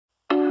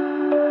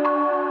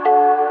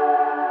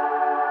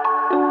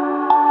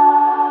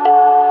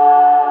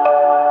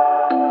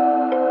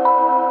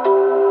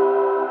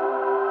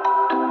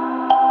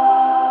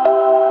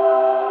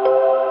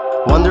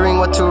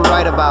what to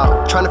write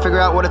about. Trying to figure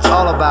out what it's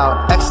all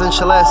about.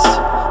 Existentialist.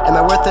 Am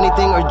I worth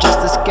anything or just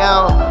a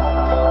discount?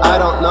 I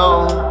don't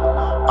know.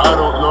 I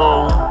don't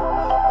know.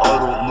 I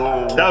don't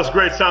know. That was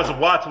great sounds of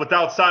Watts with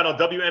Outside on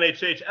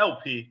WNHH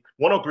LP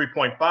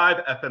 103.5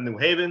 FM New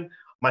Haven.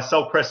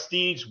 Myself,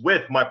 Prestige,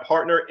 with my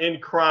partner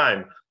in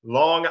crime,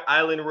 Long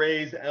Island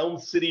raised, Elm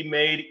City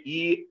made,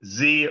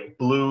 EZ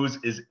Bluez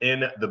is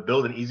in the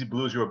building. EZ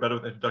Bluez, you are better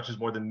with introductions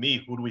more than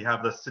me. Who do we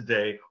have us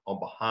today on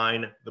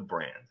Behind the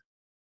Brand?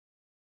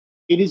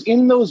 It is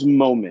in those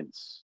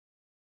moments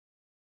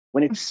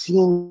when it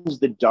seems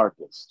the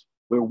darkest,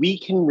 where we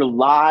can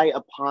rely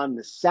upon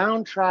the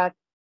soundtrack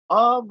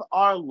of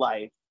our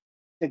life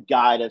to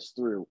guide us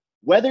through.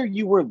 Whether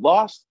you were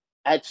lost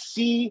at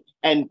sea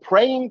and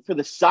praying for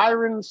the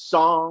siren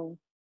song,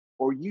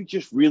 or you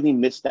just really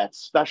missed that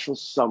special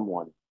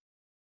someone,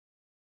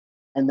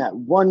 and that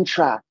one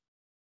track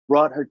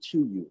brought her to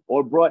you,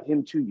 or brought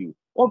him to you,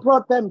 or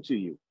brought them to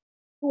you,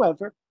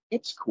 whoever,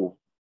 it's cool.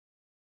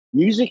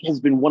 Music has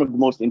been one of the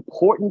most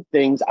important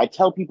things. I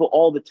tell people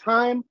all the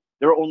time,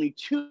 there are only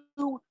two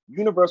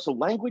universal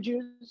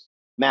languages,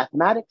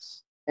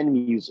 mathematics and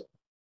music.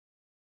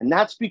 And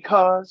that's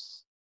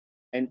because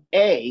an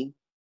A,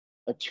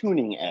 a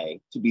tuning A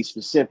to be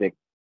specific,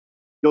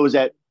 goes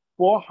at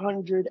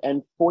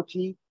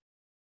 440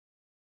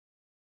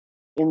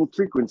 in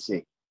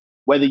frequency,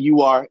 whether you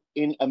are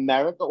in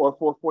America or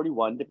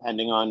 441,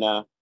 depending on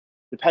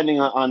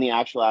the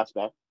actual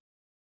aspect.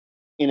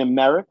 In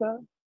America,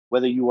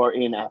 whether you are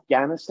in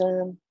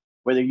Afghanistan,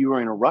 whether you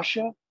are in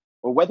Russia,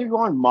 or whether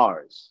you're on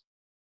Mars,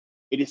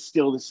 it is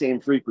still the same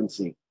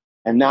frequency.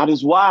 And that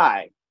is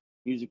why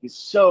music is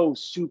so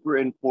super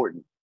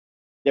important.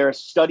 There are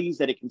studies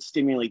that it can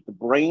stimulate the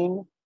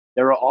brain.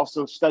 There are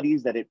also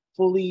studies that it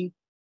fully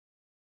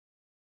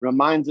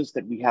reminds us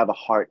that we have a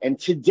heart. And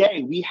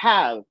today we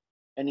have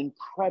an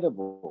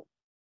incredible,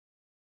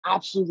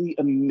 absolutely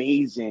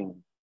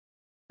amazing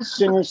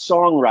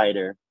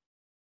singer-songwriter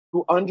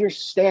who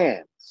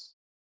understands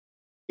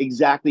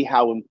exactly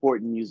how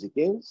important music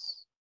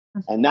is.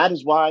 And that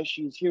is why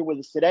she's here with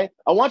us today.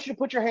 I want you to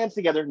put your hands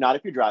together, not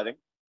if you're driving.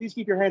 Please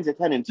keep your hands at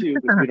 10 and 2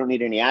 because we don't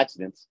need any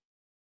accidents.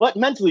 But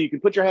mentally, you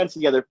can put your hands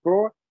together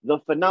for the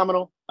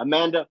phenomenal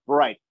Amanda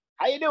Brite.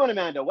 How you doing,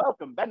 Amanda?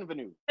 Welcome.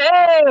 Bienvenue.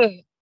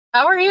 Hey,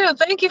 how are you?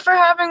 Thank you for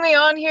having me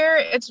on here.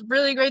 It's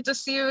really great to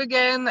see you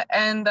again,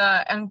 and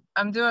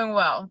I'm doing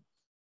well.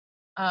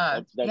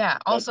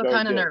 Also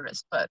kind of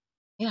nervous, but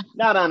yeah.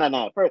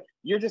 No. First,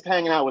 you're just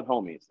hanging out with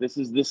homies. This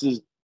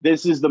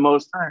is the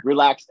most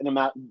relaxed and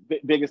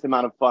biggest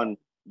amount of fun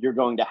you're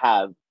going to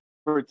have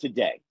for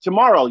today.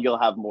 Tomorrow you'll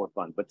have more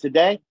fun, but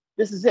today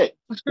this is it,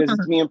 because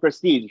it's me and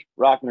Prestige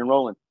rocking and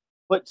rolling.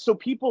 But so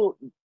people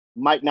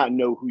might not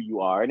know who you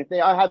are, and if they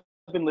have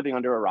been living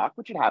under a rock,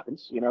 which it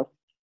happens, you know,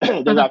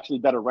 there's actually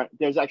better rent.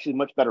 There's actually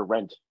much better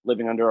rent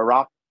living under a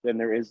rock than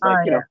there is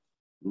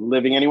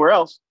living anywhere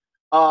else.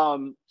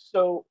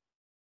 So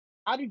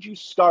how did you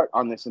start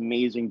on this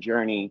amazing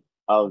journey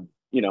of,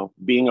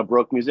 being a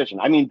broke musician?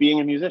 I mean,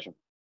 being a musician.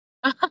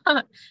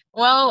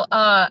 Well,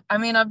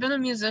 I've been a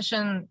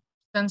musician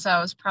since I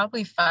was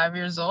probably 5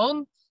 years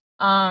old.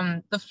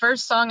 The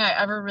first song I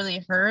ever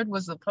really heard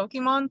was the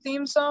Pokemon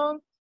theme song.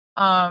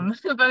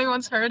 If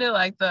anyone's heard it,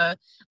 like the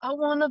I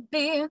wanna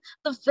be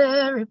the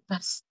very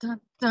best,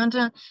 dun, dun,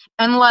 dun.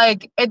 And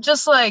like it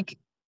just like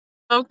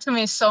spoke to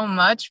me so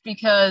much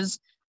because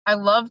I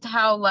loved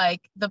how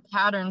like the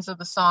patterns of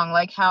the song,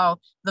 like how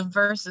the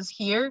verse is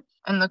here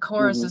and the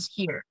chorus is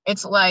here.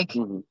 It's like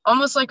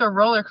almost like a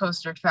roller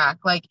coaster track.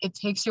 Like it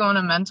takes you on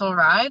a mental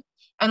ride.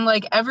 And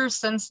like ever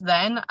since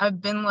then,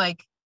 I've been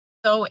like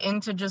so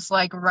into just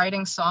like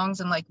writing songs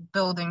and like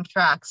building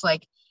tracks.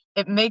 Like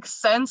it makes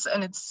sense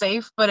and it's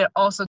safe, but it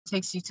also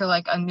takes you to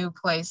like a new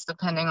place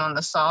depending on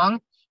the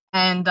song.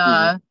 And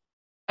I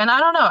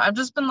don't know, I've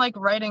just been like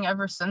writing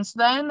ever since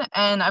then,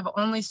 and I've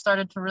only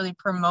started to really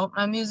promote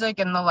my music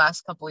in the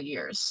last couple of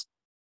years,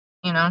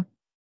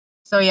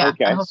 So yeah,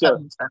 okay, I hope that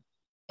makes sense.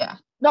 Yeah.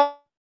 No,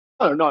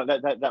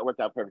 that worked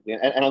out perfectly.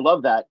 And I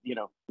love that,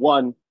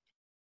 one,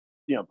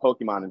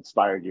 Pokemon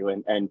inspired you,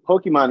 and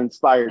Pokemon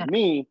inspired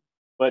me,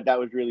 but that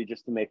was really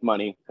just to make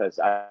money because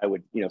I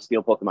would,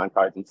 steal Pokemon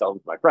cards and sell them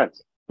to my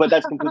friends. But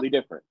that's completely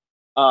different.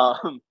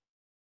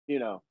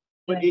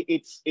 But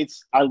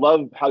it's I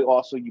love how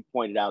also you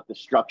pointed out the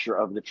structure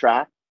of the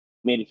track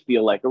made it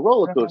feel like a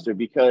roller coaster,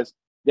 because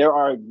there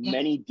are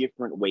many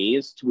different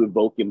ways to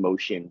evoke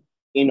emotion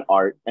in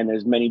art, and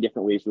there's many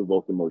different ways to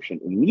evoke emotion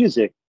in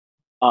music.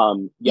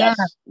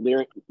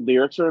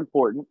 Lyrics are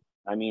important.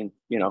 I mean,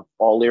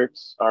 all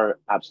lyrics are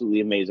absolutely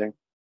amazing,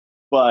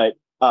 but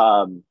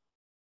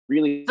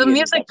really the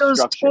music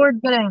goes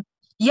toward getting,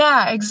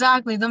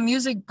 exactly. The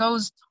music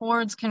goes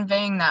towards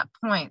conveying that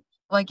point.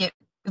 Like it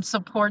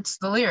supports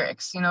the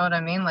lyrics, you know what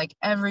I mean? Like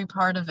every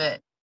part of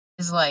it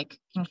is like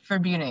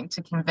contributing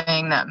to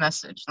conveying that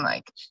message and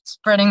like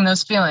spreading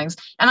those feelings.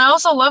 And I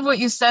also love what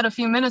you said a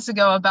few minutes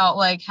ago about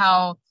like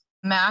how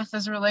math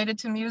is related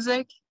to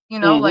music, you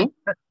know, Mm-hmm. like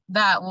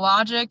that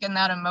logic and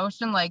that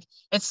emotion, like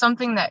it's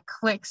something that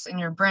clicks in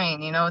your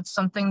brain, you know, it's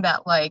something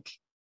that like,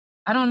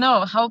 I don't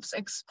know, helps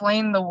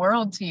explain the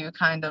world to you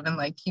kind of and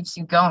like keeps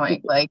you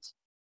going. Like,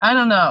 I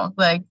don't know,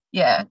 like,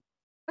 yeah,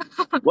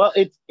 Well,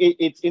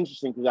 it's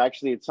interesting because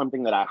actually it's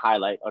something that I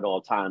highlight at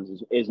all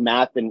times is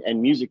math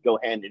and music go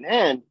hand in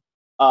hand.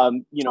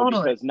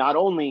 totally. Because not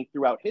only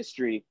throughout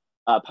history,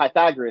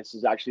 Pythagoras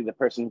is actually the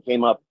person who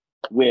came up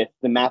with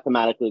the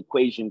mathematical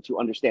equation to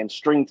understand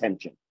string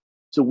tension.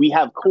 So we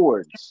have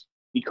chords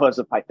because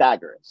of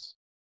Pythagoras.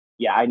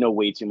 Yeah, I know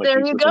way too much There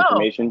you useless go.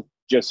 information,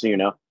 just so you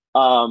know.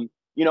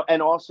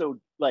 And also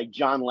like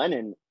John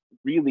Lennon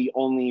really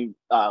only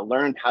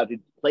learned how to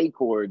play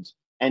chords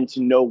and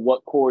to know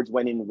what chords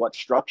went in what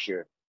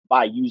structure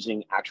by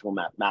using actual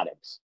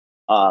mathematics.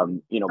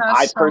 That's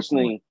so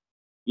cool.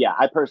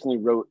 I personally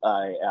wrote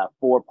a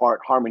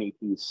four-part harmony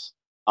piece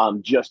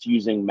just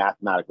using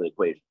mathematical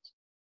equations.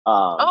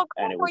 Oh,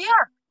 And it cool, was,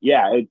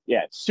 yeah.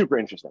 it's super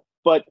interesting.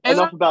 But Isn't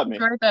enough about it me.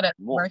 great that it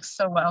More. works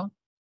so well?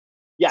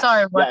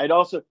 Sorry, Yes, what?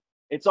 yeah.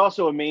 It's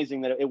also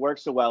amazing that it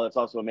works so well. It's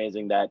also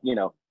amazing that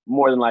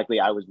more than likely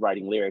I was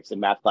writing lyrics in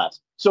math class,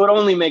 so it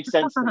only makes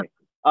sense to me.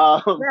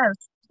 Um,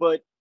 Yes.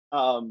 but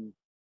um,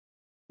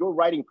 your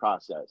writing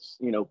process,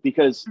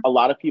 because a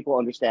lot of people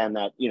understand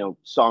that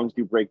songs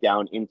do break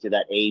down into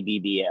that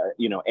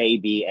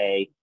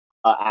ABA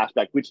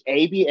aspect, which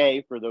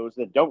ABA for those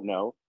that don't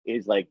know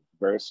is like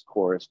verse,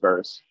 chorus,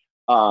 verse.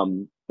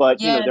 But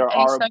Yeah, an there A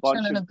are a section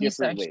bunch and a of B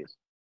different section. ways.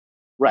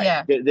 Right.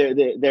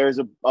 Yeah. There's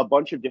a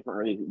bunch of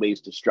different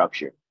ways to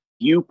structure.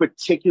 Do you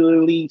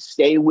particularly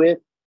stay with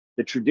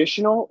the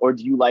traditional, or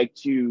do you like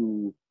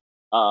to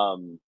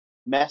um,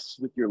 mess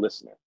with your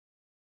listener?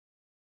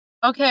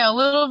 Okay, a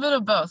little bit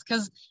of both.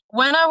 Because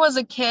when I was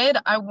a kid,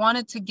 I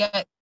wanted to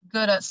get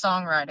good at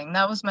songwriting.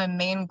 That was my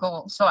main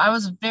goal. So I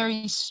was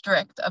very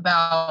strict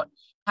about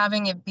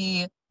having it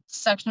be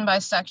section by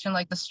section,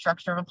 like the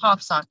structure of a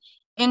pop song.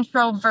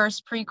 Intro,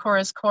 verse,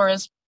 pre-chorus,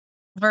 chorus,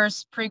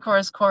 verse,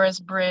 pre-chorus, chorus,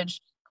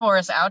 bridge,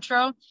 chorus,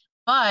 outro.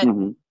 But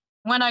Mm-hmm.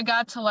 when I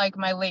got to like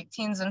my late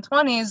teens and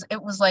 20s,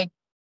 it was like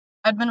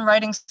I'd been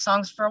writing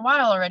songs for a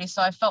while already,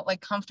 so I felt like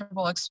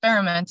comfortable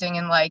experimenting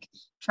and like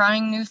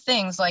trying new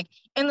things. Like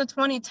in the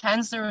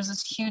 2010s, there was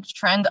this huge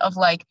trend of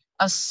like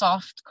a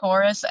soft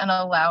chorus and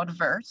a loud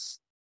verse.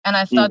 And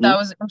I thought Mm-hmm. that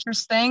was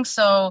interesting.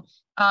 So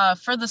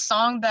for the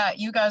song that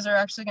you guys are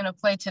actually going to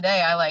play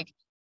today, I like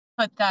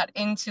put that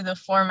into the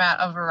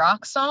format of a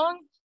rock song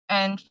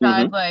and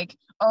tried Mm-hmm. like,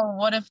 oh,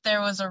 what if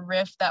there was a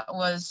riff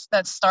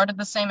that started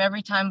the same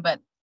every time, but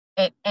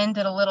it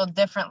ended a little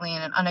differently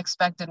in an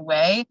unexpected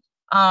way.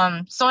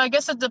 So I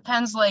guess it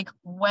depends like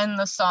when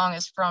the song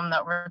is from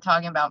that we're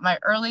talking about. My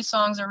early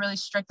songs are really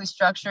strictly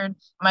structured.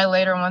 My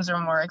later ones are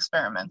more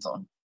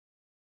experimental.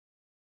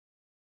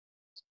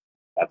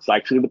 That's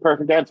actually the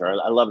perfect answer.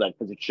 I love that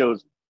because it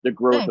shows the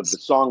growth of the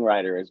Thanks.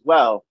 songwriter as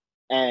well.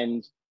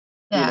 And,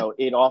 Yeah.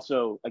 it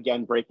also,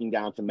 again, breaking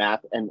down to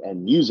math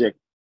and music,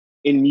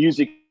 in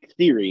music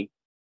theory,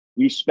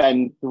 you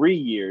spend 3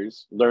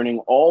 years learning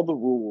all the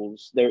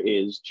rules there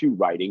is to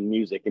writing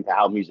music and to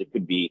how music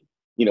could be,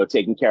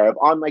 taken care of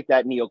on like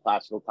that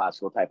neoclassical,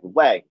 classical type of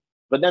way.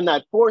 But then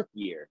that fourth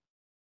year,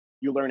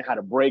 you learn how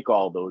to break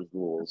all those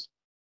rules.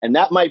 And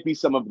that might be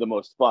some of the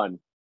most fun,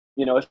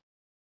 you know,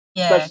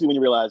 Yeah. especially when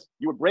you realize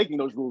you were breaking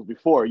those rules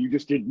before. You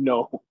just didn't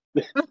know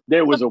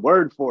there was a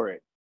word for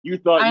it. You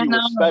thought I you were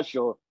know.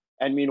 special.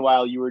 And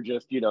meanwhile, you were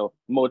just,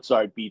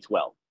 Mozart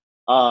B12.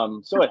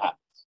 So it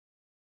happens.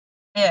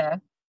 Yeah.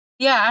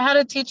 Yeah. I had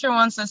a teacher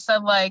once that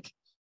said like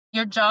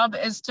your job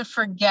is to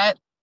forget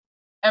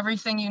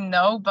everything you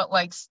know, but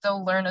like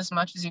still learn as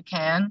much as you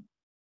can.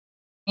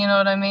 You know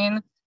what I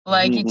mean?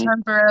 Like you Mm-hmm.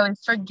 temporarily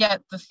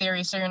forget the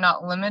theory so you're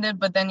not limited,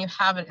 but then you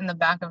have it in the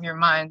back of your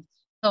mind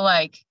to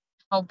like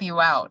help you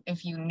out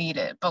if you need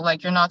it. But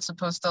like you're not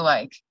supposed to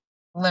like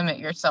limit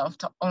yourself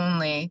to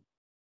only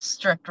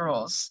strict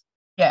rules.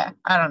 Yeah,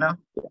 I don't know.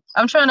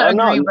 I'm trying to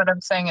agree, No, but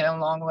I'm saying it in a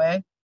long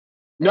way.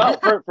 no.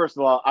 First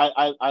of all,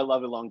 I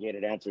love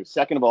elongated answers.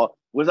 Second of all,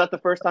 was that the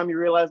first time you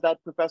realized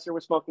that professor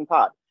was smoking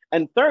pot?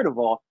 And third of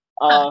all,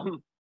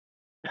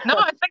 No,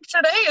 I think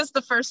today is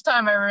the first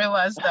time I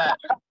realized that.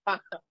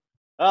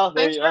 oh,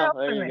 Thanks for there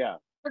helping you me.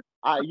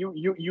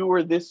 go. You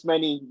were this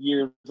many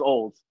years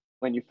old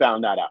when you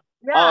found that out.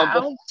 Yeah, I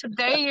But was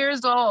today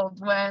years old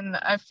when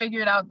I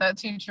figured out that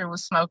teacher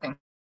was smoking.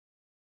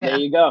 there Yeah.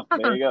 you go.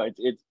 There you go.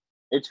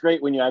 It's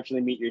great when you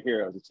actually meet your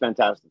heroes. It's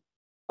fantastic.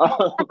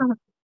 but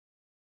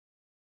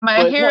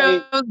My no,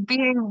 hero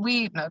being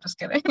weed. No, just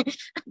kidding.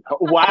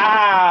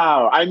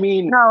 wow. I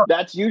mean, No,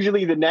 that's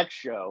usually the next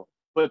show,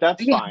 but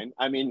that's yeah. fine.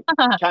 I mean,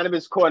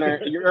 Cannabis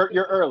Corner. You're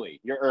early.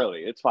 You're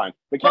early. It's fine.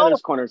 But Well,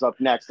 Cannabis Corner is up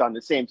next on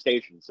the same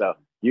station, so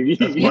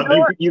That's you know Monday.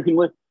 what? you can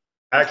listen.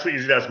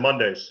 Actually, that's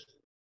Mondays.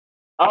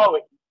 Oh,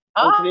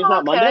 today's Oh,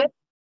 not okay. Monday.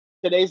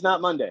 Today's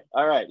not Monday.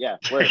 All right, yeah,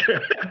 word.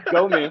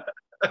 Go me.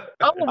 Oh,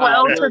 I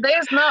well, look.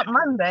 today's not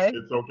Monday.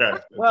 It's okay.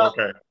 It's Well,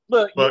 okay.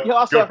 look. You But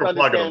also good have to for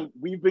plugging them.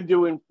 understand we've been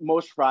doing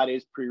most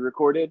Fridays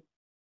pre-recorded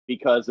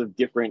because of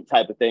different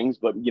type of things.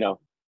 But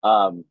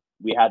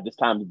We had this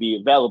time to be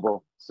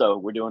available, so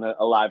we're doing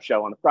a live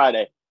show on a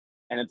Friday,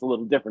 and it's a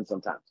little different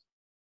sometimes.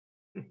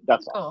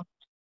 That's all. Cool.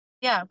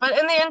 Yeah, but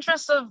in the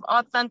interest of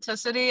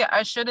authenticity,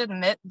 I should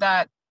admit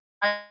that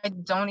I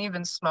don't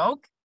even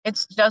smoke.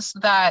 It's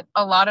just that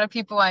a lot of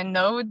people I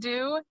know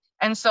do,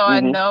 and so I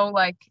Mm-hmm. know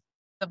like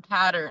the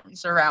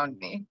patterns around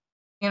me.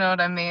 You know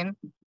what I mean?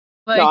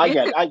 No, Like, I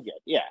get,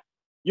 yeah.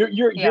 You're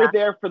yeah,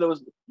 there for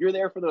those. You're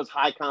there for those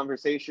high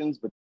conversations,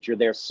 but you're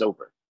there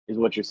sober, is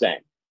what you're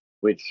saying.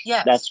 Which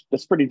yes.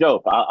 that's pretty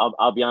dope.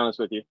 I'll be honest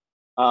with you.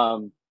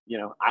 You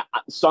know,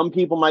 some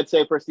people might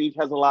say Prestige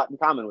has a lot in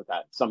common with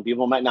that. Some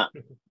people might not.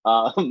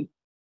 Um,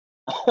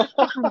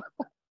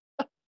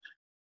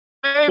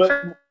 Very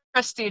but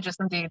prestigious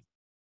indeed.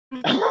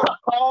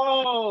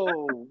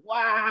 oh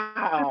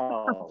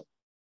wow,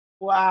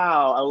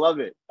 wow! I love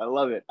it. I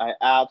love it. I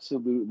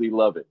absolutely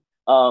love it.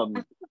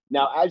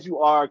 Now, as you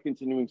are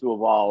continuing to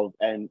evolve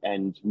and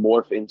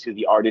morph into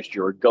the artist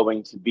you're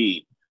going to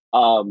be,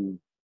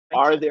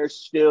 Thank are you. there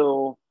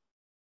still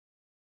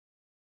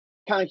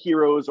kind of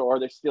heroes, or are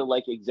there still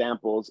like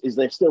examples? Is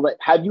there still like,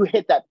 have you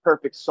hit that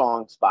perfect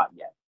song spot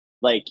yet?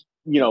 Like,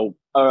 you know,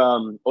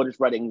 Otis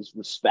Redding's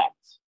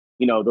Respect,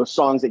 you know, those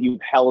songs that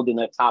you've held in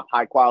the top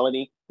high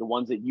quality, the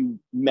ones that you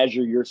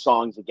measure your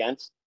songs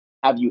against.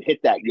 Have you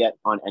hit that yet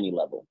on any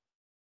level?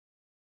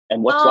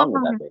 And what song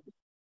would that Um, be?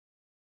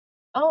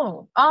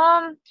 oh,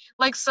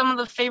 like some of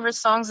the favorite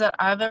songs that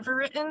I've ever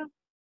written.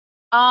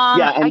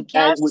 Yeah, I and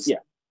guess, yeah.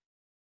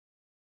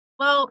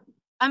 well,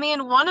 I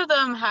mean, one of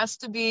them has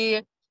to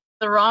be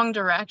The Wrong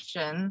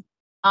Direction.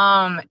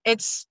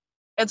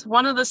 It's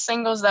one of the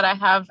singles that I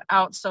have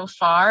out so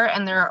far,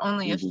 and there are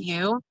only a Mm-hmm.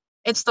 few.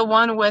 It's the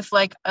one with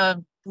like a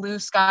blue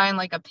sky and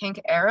like a pink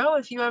arrow,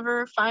 if you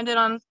ever find it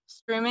on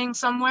streaming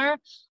somewhere.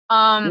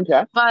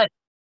 Okay. But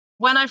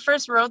when I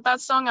first wrote that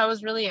song, I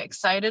was really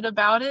excited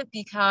about it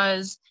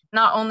because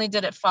not only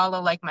did it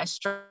follow like my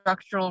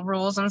structural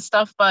rules and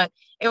stuff, but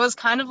it was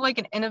kind of like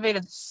an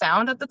innovative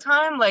sound at the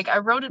time. Like I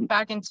wrote it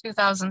back in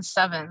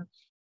 2007,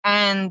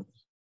 and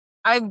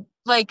I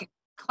like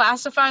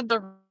classified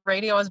the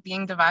radio as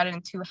being divided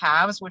in two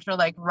halves, which are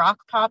like rock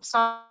pop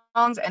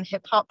songs and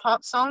hip hop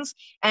pop songs.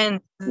 And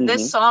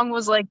this Mm-hmm. song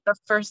was like the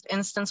first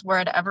instance where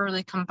I'd ever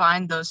really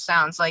combined those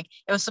sounds. Like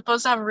it was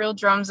supposed to have real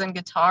drums and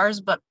guitars,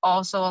 but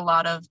also a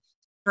lot of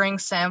string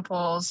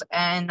samples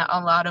and a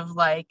lot of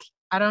like,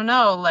 I don't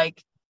know,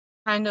 like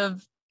kind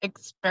of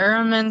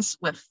experiments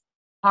with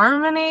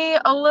harmony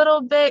a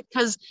little bit.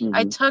 Cause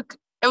I Mm-hmm. took,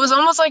 it was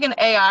almost like an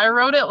AI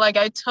wrote it. Like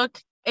I took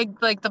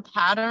like the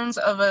patterns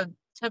of a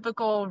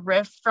typical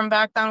riff from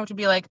back then, which would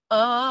be like,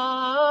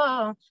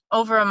 oh,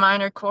 over a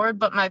minor chord,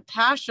 but my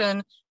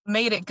passion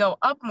made it go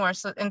up more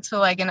so into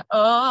like an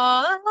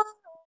oh.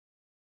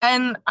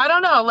 And I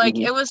don't know, like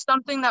Mm-hmm. it was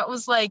something that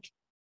was like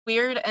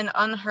weird and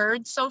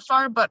unheard so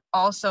far, but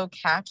also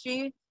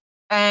catchy.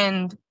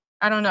 And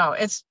I don't know,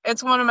 it's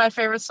one of my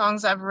favorite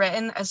songs I've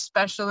written,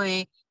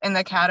 especially in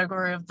the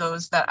category of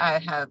those that I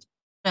have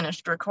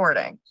finished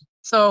recording.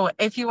 So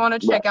if you want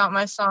to Right. check out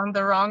my song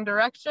The Wrong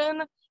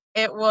Direction,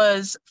 it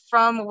was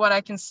from what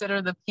I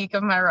consider the peak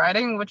of my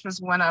writing, which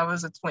was when I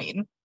was a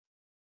tween.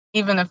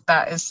 Even if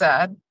that is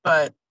sad,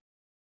 but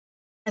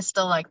I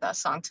still like that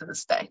song to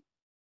this day.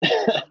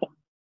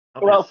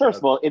 Well, first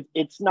of all,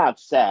 it's not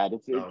sad.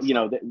 No, it's You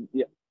know,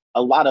 not.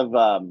 a lot of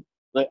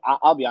like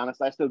I'll be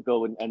honest, I still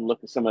go and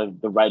look at some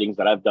of the writings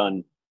that I've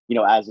done, you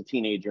know, as a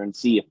teenager and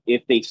see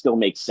if they still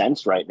make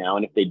sense right now,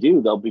 and if they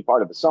do, they'll be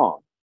part of a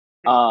song.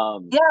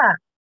 Um, Yeah,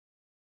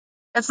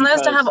 it's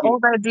nice to because have you know,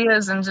 old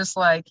ideas and just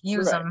like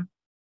use right, them.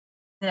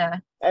 Yeah,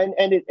 and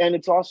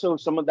it's also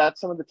some of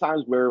the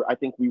times where I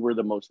think we were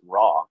the most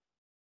raw.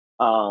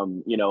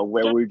 You know,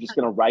 where yeah, we are just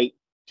gonna write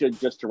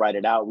just to write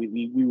it out.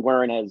 We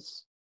weren't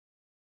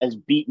as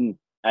beaten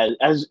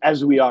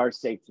as we are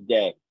say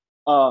today.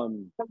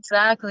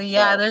 exactly.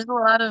 Yeah, So there's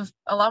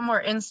a lot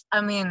more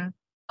I mean,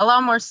 a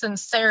lot more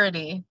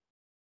sincerity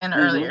in mhm,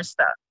 earlier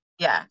stuff.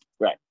 Yeah,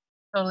 right.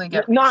 totally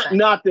get what you're Not saying.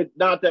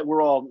 not that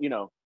we're all, you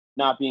know,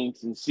 not being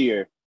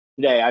sincere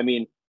today. I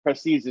mean,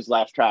 Prestige's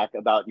last track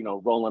about, you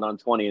know, rolling on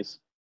 20s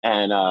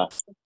and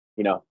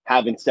you know,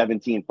 having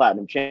 17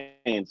 platinum chains.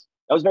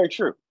 That was very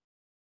true,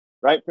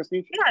 right,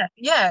 Prestige? Yeah,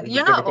 yeah, It was a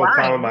you're not difficult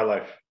time in lying. my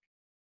life.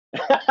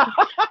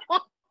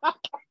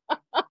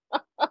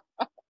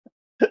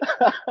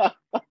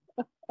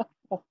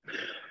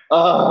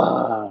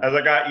 uh, As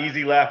I got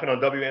easy laughing on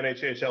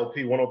WNHH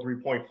LP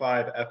 103.5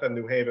 FM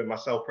New Haven,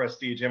 myself,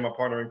 Prestige, and my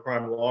partner in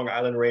crime, Long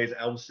Island Raised,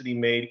 Elm City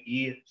made,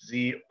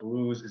 EZ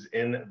Bluez is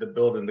in the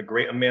building. The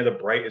great Amanda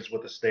Brite is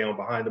with us today on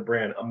Behind the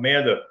Brand.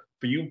 Amanda,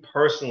 for you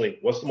personally,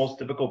 what's the most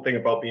difficult thing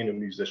about being a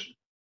musician?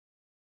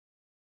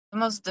 The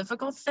most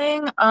difficult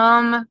thing,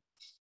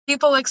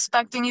 people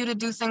expecting you to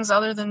do things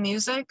other than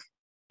music.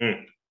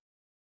 Hmm.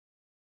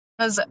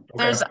 Because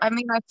Okay, I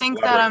mean, I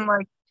think that elaborate. I'm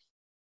like,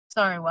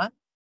 sorry, what?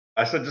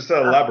 I said just to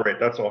Uh, elaborate,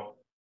 that's all.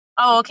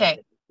 oh,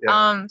 okay. Yeah.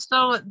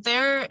 So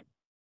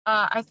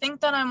I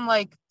think that I'm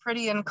like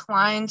pretty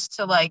inclined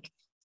to like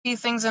see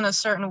things in a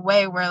certain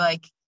way where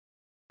like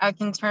I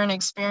can turn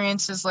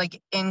experiences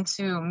like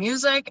into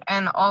music,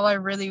 and all I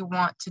really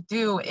want to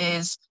do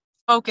is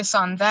focus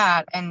on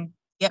that and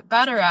get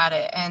better at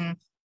it and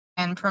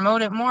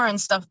promote it more and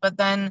stuff. But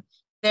then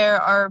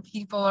there are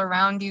people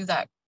around you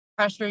that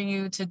pressure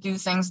you to do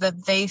things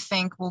that they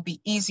think will be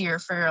easier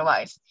for your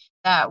life,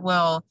 that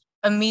will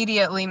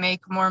immediately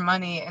make more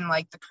money in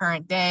like the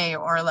current day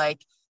or like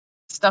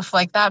stuff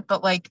like that.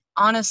 But like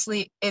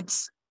honestly,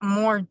 it's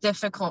more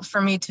difficult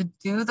for me to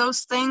do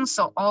those things.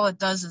 So all it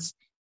does is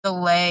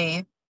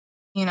delay,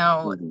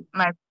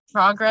 my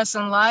progress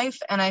in life.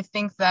 And I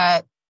think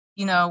that,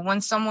 when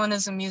someone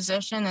is a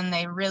musician and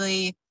they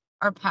really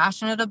are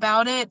passionate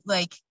about it,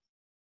 like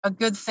a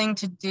good thing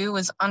to do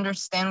is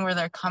understand where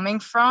they're coming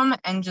from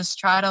and just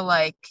try to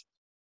like,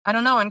 I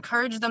don't know,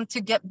 encourage them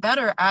to get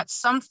better at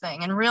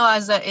something and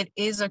realize that it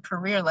is a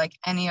career like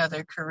any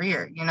other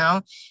career,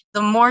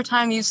 The more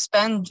time you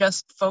spend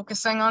just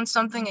focusing on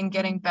something and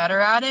getting better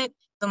at it,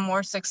 the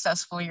more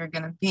successful you're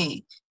going to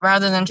be,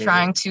 rather than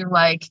trying to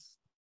like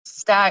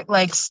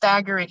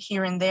stagger it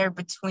here and there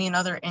between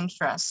other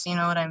interests. You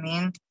know what I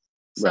mean?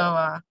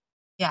 So,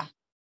 yeah.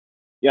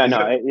 Yeah, no,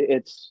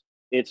 I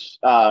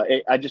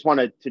just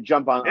wanted to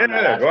jump on. Yeah, on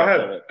that go ahead.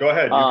 of it. Go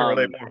ahead. You can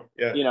relate more.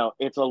 Yeah.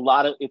 It's a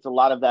lot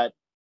of that.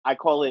 I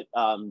call it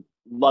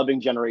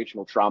loving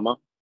generational trauma,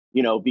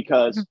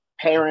 because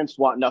parents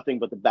want nothing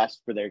but the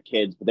best for their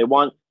kids, but they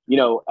want,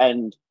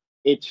 and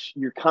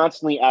you're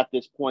constantly at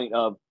this point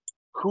of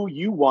who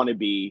you want to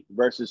be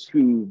versus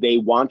who they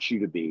want you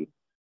to be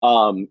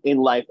in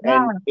life.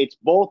 Yeah. And it's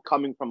both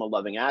coming from a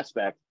loving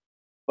aspect,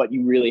 but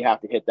you really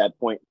have to hit that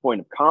point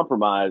of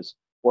compromise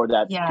or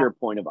that pure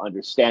point of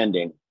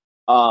understanding.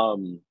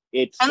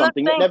 It's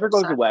something that never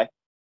goes away.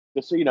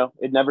 Just so you know,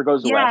 it never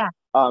goes away.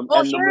 Well,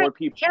 and the more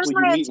people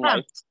you meet in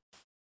life.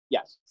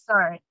 Yes.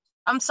 Sorry.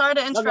 I'm sorry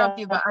to interrupt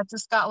you, but I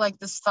just got like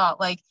this thought.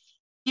 Like,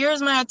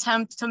 here's my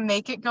attempt to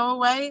make it go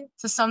away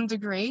to some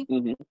degree.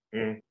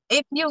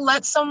 If you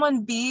let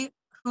someone be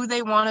who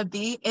they want to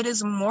be, it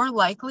is more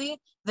likely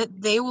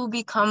that they will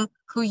become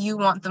who you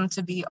want them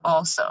to be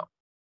also.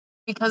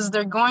 Because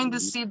they're going to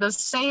see the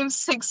same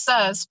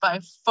success by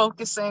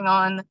focusing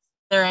on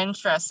their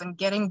interests and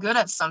getting good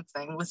at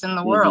something within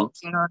the world.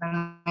 You know what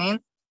I mean?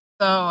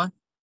 So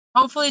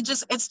hopefully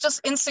it's just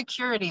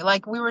insecurity.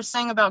 Like we were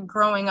saying about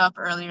growing up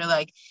earlier,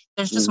 like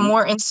there's just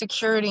more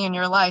insecurity in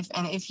your life.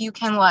 And if you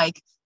can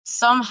like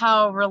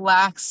somehow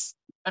relax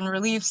and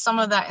relieve some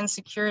of that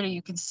insecurity,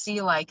 you can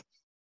see like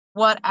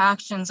what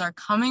actions are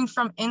coming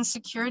from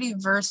insecurity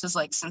versus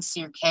like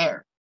sincere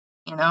care,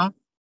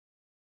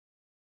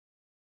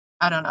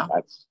 I don't know.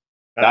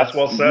 That's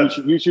well said.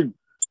 You should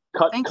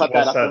cut that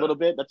well up said. a little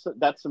bit.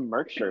 That's some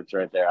merch shirts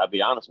right there. I'll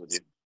be honest with you.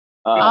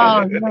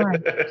 Yeah.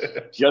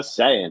 Just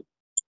saying.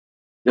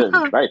 Just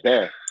right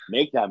there.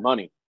 Make that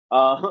money.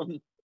 But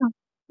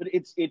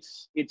it's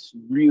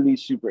really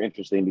super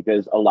interesting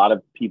because a lot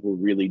of people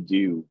really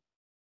do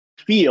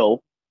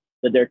feel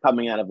that they're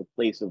coming out of a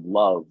place of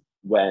love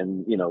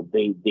when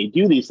they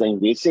do these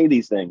things, they say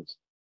these things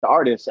to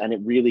artists, and it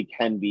really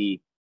can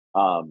be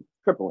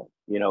crippling.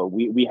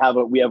 We have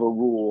a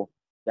rule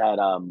that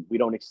we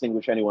don't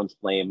extinguish anyone's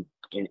flame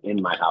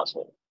in my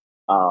household.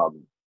 But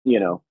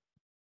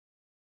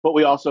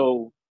we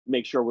also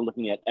make sure we're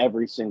looking at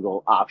every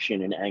single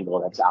option and angle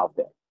that's out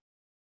there.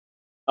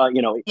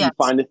 If you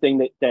find the thing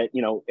that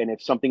and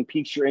if something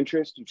piques your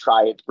interest, you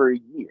try it for a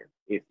year.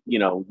 If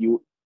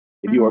you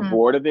are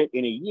bored of it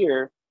in a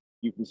year,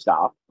 you can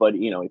stop. But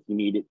if you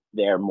need it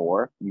there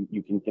more,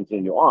 you can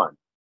continue on.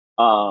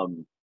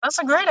 That's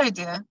a great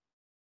idea.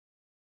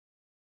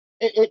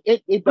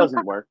 It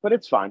doesn't work, but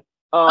it's fine.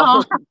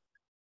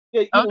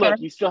 Okay. Look,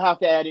 you still have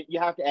to add it. You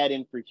have to add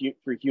in for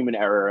human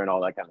error and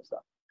all that kind of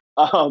stuff.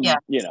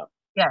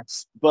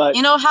 Yes. But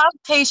have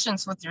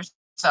patience with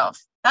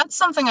yourself. That's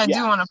something I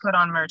do want to put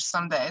on merch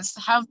some days.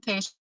 Have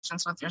patience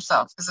with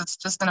yourself because it's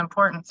just an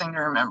important thing to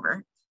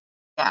remember.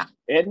 Yeah.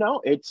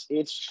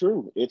 It's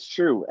true. It's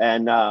true.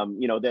 And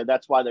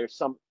that's why there's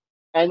some,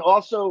 and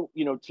also,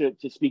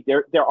 to speak,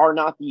 there are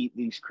not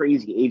these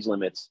crazy age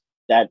limits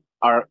that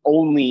are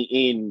only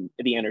in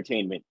the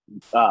entertainment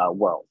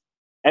world.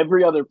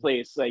 Every other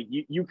place, like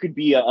you could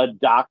be a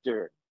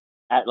doctor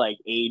at like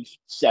age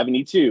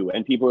 72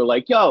 and people are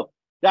like, yo,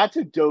 that's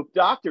a dope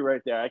doctor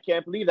right there. I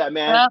can't believe that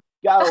man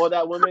got, or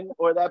that woman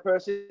or that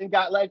person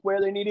got like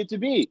where they needed to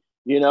be.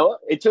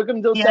 It took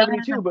them till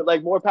 72, but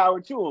like more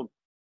power to them.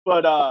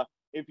 But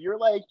if you're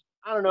like,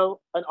 I don't know,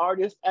 an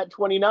artist at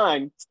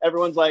 29,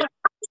 everyone's like,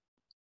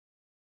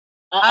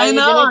 are you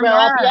gonna grow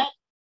up yet?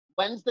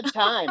 When's the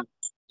time?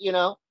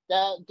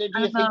 Did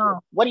you think,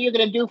 what are you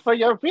gonna do for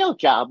your real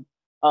job?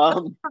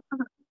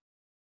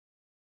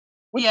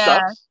 Which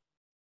sucks,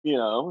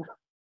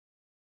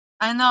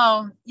 I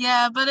know.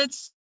 Yeah, but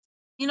it's,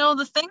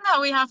 the thing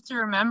that we have to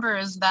remember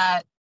is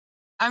that,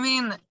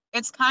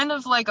 it's kind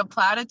of like a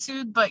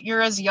platitude, but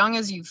you're as young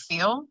as you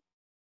feel,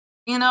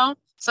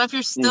 So if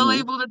you're still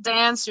able to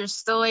dance, you're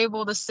still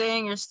able to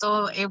sing, you're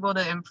still able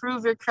to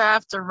improve your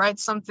craft or write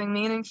something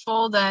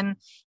meaningful, then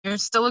you're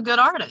still a good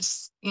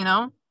artist,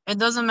 It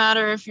doesn't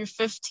matter if you're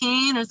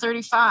 15 or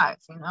 35,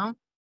 you know?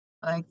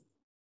 Like,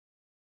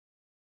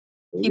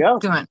 There you keep go.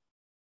 doing.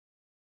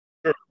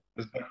 True.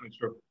 That's definitely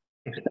true.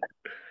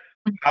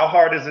 How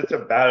hard is it to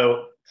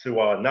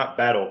not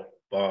battle,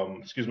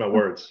 excuse my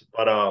words,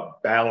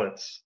 but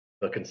balance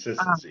the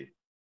consistency? You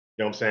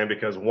know what I'm saying?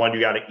 Because one, you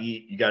got to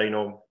eat, you got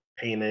to,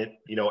 payment,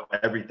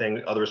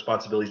 everything, other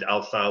responsibilities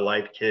outside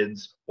life,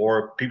 kids,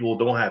 or people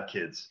who don't have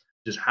kids.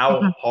 Just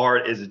how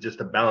hard is it just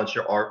to balance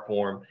your art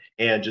form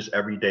and just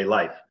everyday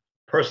life,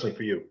 personally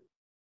for you?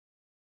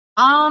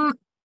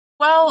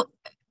 Well,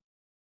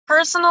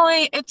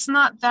 personally, it's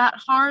not that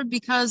hard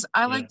because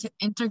I like to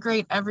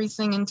integrate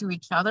everything into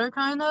each other,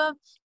 kind of.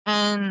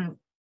 And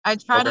I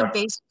try to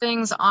base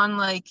things on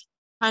like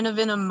kind of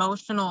an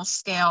emotional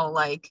scale,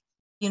 like,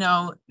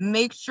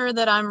 make sure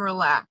that I'm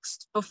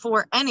relaxed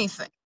before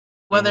anything,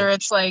 whether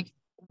it's like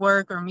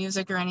work or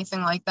music or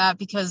anything like that,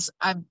 because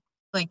I've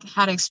like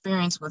had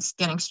experience with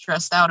getting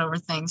stressed out over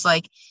things.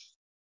 Like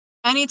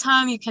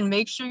anytime you can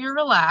make sure you're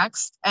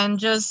relaxed and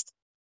just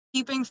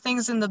keeping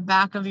things in the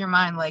back of your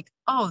mind, like,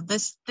 oh,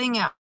 this thing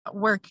at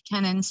work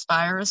can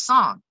inspire a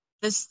song.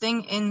 This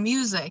thing in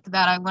music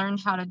that I learned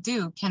how to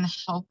do can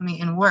help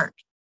me in work.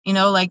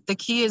 Like the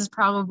key is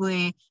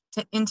probably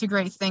to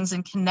integrate things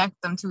and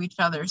connect them to each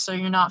other. So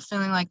you're not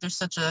feeling like there's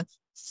such a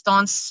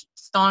staunch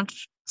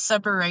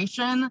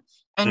separation,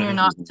 and you're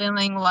not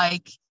feeling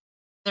like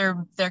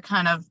they're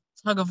kind of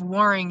tug of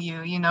warring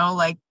you,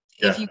 like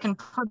if you can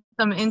put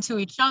them into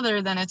each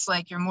other, then it's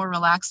like you're more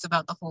relaxed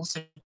about the whole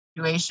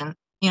situation,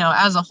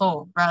 as a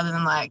whole, rather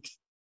than like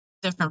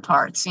different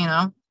parts,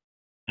 I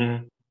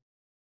can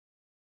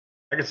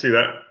see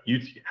that.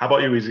 How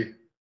about you, Easy?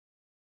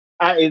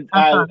 I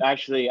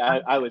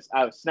was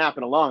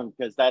snapping along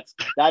because that is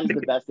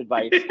the best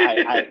advice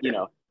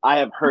I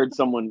have heard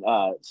someone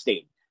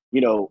state.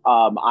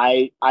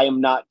 I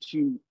am not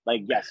too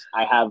like, yes,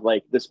 I have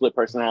like the split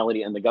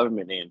personality and the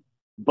government name,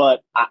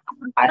 but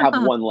I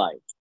have one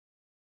life.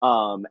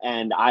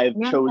 And I've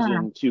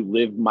chosen to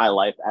live my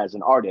life as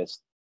an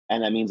artist.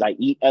 And that means I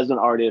eat as an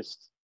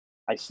artist,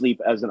 I sleep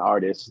as an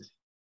artist,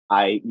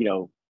 I,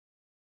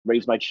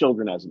 raise my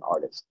children as an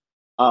artist.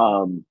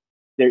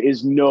 There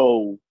is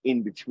no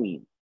in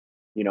between.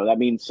 That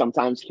means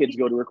sometimes kids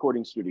go to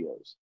recording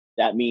studios.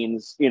 That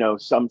means,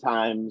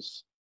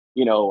 sometimes,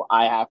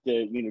 I have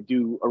to,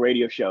 do a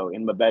radio show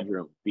in my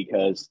bedroom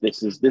because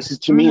this is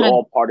to me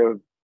all part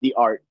of the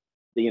art.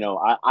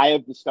 I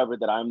have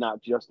discovered that I'm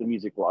not just a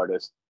musical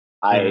artist.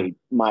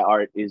 My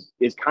art is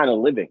kind of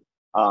living,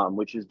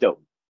 which is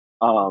dope.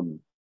 Like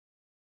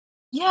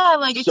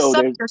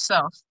accept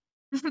yourself.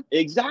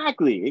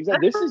 Exactly.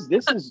 This is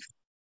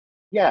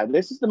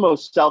the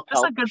most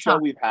self-help show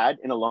we've had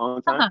in a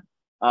long time.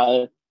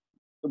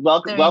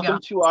 Welcome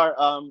to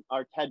our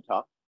TED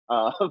Talk.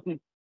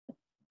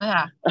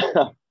 Yeah.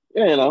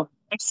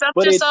 Accept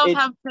but yourself,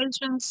 have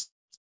patience,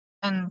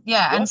 and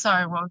and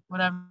sorry,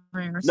 whatever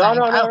you were saying.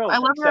 No. I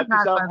love your hat,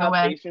 yourself, by the have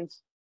way.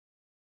 Patience.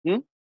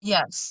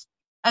 Yes.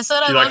 I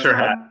said She I likes love her your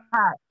hat.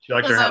 hat. She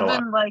likes her hat a lot. I've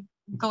been like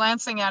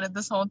glancing at it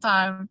this whole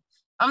time.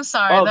 I'm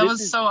sorry, that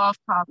was so off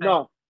topic.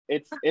 No,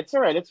 it's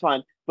all right, it's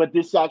fine. But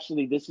this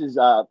is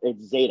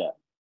it's Zeta,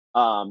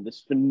 this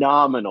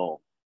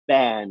phenomenal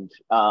band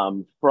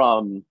from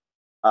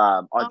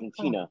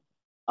Argentina.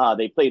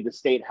 They played the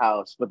State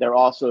House, but they're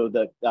also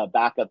the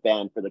backup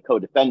band for the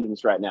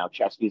Co-Defendants right now.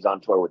 Chesky's on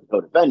tour with the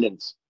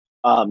Co-Defendants.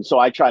 So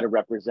I try to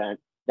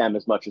represent them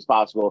as much as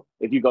possible.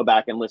 If you go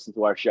back and listen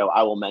to our show,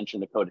 I will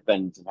mention the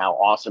Co-Defendants and how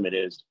awesome it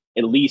is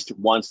at least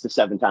once to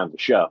 7 times a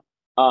show.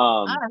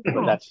 Cool.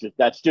 But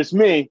that's just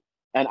me,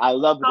 and I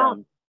love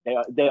them.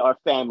 They are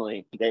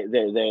family.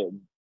 They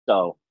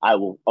so I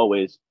will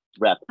always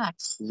rep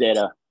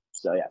Zeta.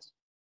 So yes,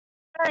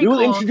 we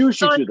will introduce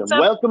you to them.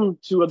 Welcome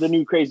to the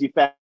new crazy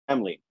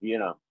family.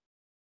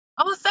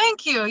 Oh,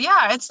 thank you.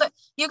 Yeah,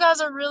 you guys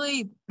are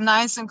really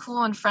nice and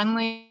cool and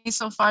friendly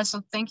so far.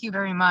 So thank you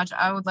very much.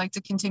 I would like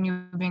to continue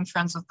being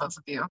friends with both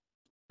of you.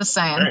 Just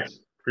saying. Thanks.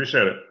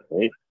 Appreciate it.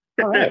 Hey.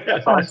 All right,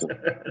 that's awesome.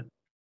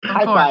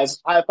 High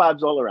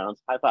fives all around.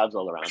 High fives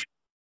all around.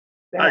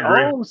 I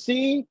agree. Oh,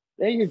 see,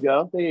 there you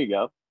go.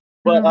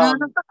 But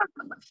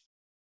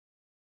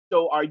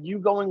so are you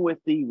going with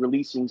the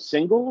releasing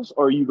singles,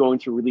 or are you going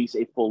to release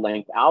a full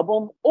length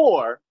album,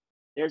 or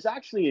there's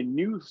actually a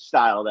new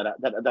style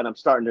that I'm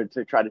starting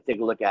to try to take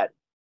a look at,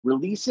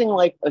 releasing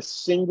like a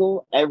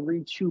single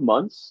every 2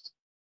 months,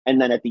 and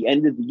then at the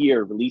end of the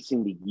year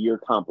releasing the year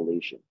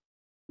compilation,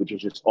 which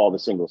is just all the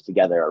singles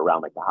together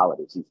around like the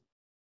holiday season.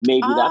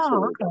 Maybe that's the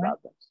way to go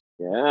about things.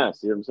 Yeah,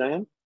 see what I'm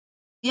saying?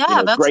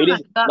 Yeah, that's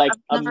greatest, like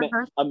I've never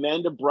heard.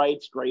 Amanda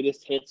Brite's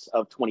greatest hits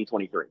of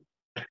 2023.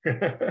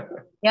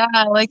 Yeah,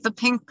 like the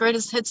Pink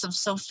greatest hits of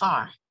so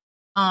far.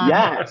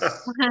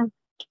 Yes.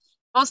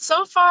 Well,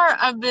 so far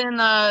I've been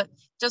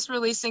just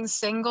releasing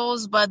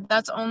singles, but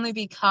that's only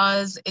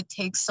because it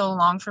takes so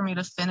long for me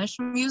to finish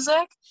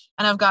music.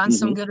 And I've gotten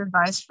some Hmm. good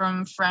advice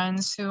from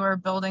friends who are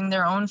building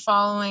their own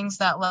followings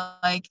that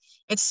like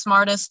it's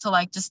smartest to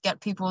like just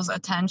get people's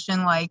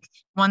attention like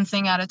one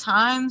thing at a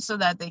time so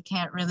that they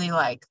can't really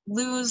like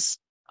lose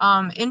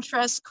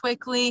interest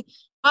quickly.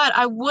 But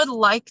I would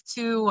like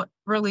to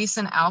release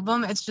an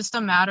album. It's just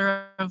a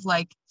matter of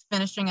like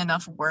finishing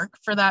enough work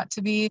for that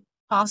to be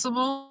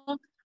possible.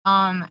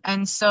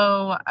 And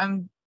so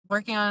I'm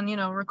working on,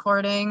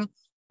 recording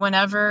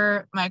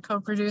whenever my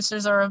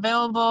co-producers are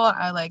available.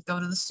 I like go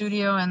to the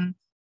studio and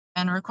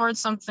record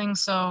something.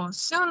 So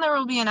soon there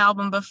will be an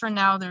album, but for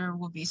now there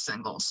will be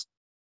singles.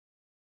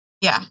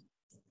 Yeah,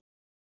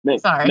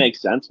 sorry.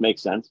 Makes sense.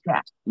 Makes sense.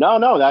 Yeah,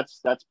 No,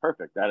 that's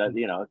perfect. That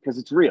because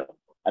it's real.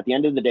 At the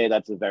end of the day,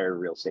 that's a very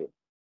real statement.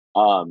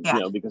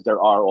 yeah, Because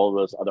there are all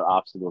those other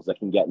obstacles that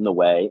can get in the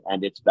way,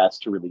 and it's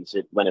best to release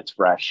it when it's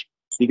fresh,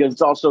 because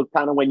it's also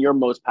kind of when you're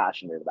most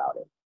passionate about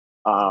it.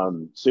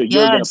 So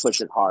you're gonna yes.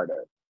 push it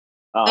harder.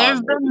 There have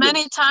Um, been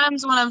many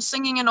times when I'm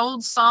singing an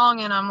old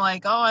song and I'm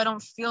like, oh, I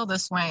don't feel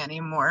this way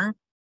anymore.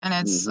 And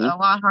it's mhm. a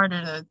lot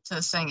harder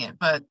to sing it.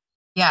 But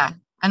yeah,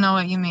 I know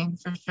what you mean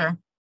for sure.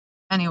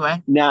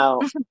 Anyway. Now,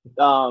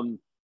 um,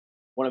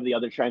 one of the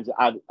other trends,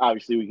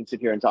 obviously, we can sit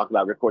here and talk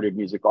about recorded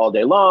music all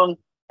day long,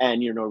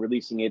 and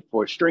releasing it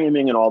for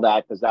streaming and all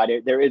that, because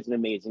there is an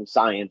amazing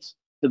science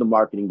to the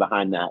marketing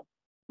behind that.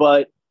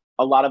 But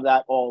a lot of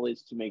that all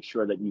is to make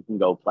sure that you can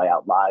go play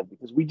out live,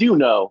 because we do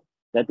know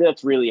that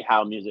that's really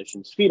how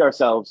musicians feed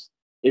ourselves,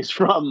 is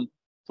from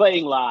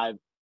playing live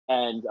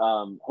and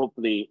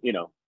hopefully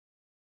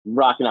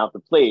rocking out the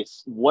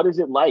place. What is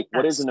it like?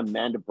 What is Yes. an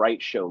Amanda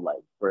Bright show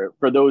like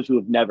for those who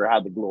have never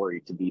had the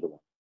glory to be the one?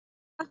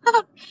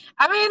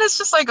 I mean, it's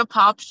just like a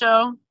pop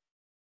show.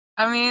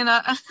 I mean,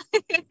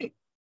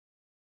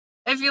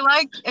 if you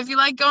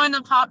like going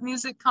to pop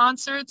music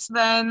concerts,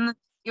 then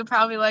you'll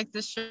probably like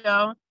this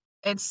show.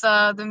 It's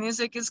the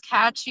music is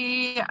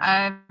catchy.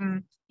 I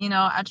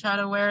try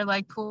to wear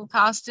like cool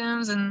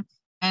costumes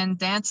and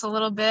dance a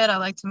little bit. I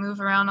like to move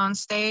around on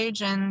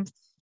stage and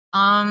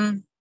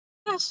um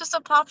yeah, it's just a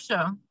pop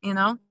show,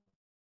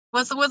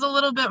 with a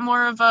little bit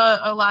more of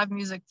a live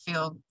music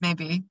feel,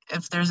 maybe,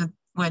 if there's a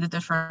way to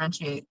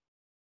differentiate.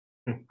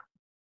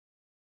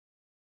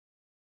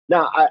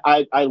 Now,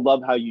 I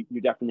love how you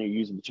definitely are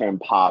using the term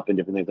pop and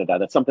different things like that.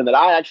 That's something that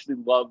I actually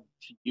love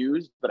to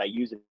use, but I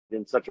use it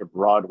in such a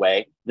broad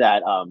way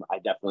that I'm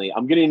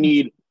going to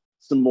need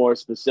some more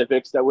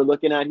specifics that we're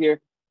looking at here.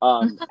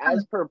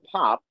 As per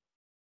pop,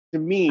 to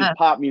me, Uh,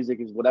 pop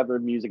music is whatever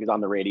music is on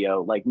the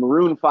radio. Like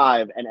Maroon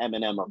 5 and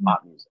Eminem are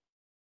pop music.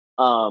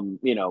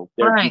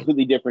 They're right.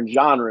 completely different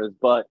genres,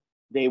 but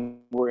they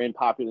were in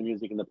popular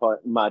music in the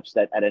much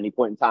that at any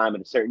point in time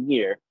in a certain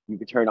year, you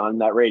could turn on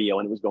that radio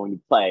and it was going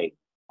to play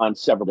on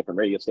several different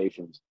radio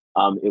stations.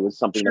 It was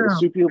something that was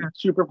True. super, True.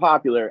 super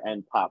popular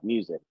and pop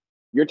music.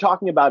 You're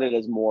talking about it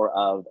as more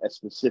of a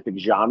specific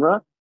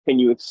genre. Can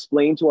you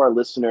explain to our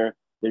listener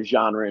the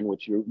genre in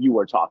which you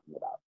are talking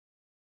about?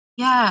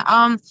 Yeah.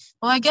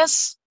 Well, I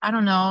guess I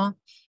don't know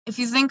if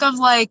you think of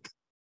like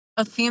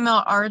a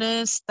female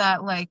artist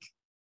that like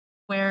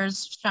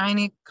wears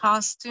shiny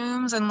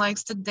costumes and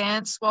likes to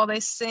dance while they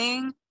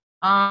sing,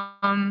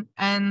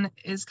 and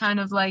is kind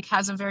of like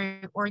has a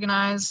very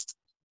organized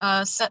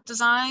set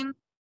design.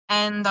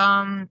 And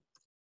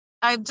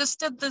I just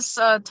did this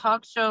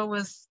talk show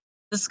with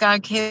this guy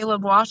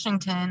Caleb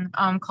Washington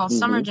called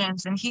Summer Mm-hmm.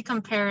 Jams, and he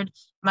compared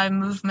my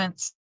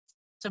movements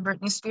to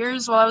Britney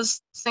Spears while I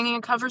was singing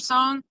a cover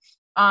song.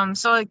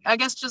 So like, I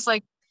guess just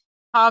like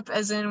pop,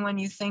 as in when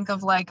you think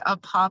of like a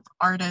pop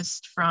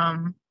artist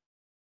from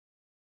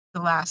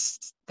the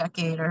last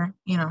decade, or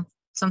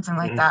something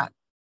like Mhm. that.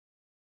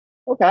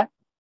 Okay.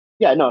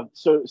 Yeah, no.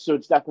 So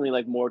it's definitely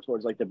like more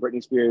towards like the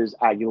Britney Spears,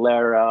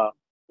 Aguilera,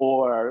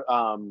 or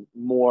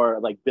more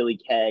like Billy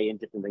Kay and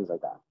different things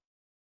like that.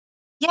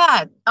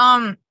 Yeah.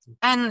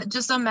 And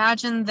just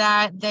imagine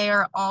that they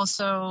are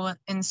also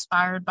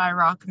inspired by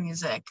rock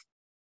music,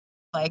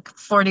 like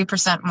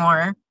 40%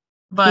 more,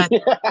 but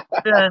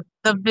the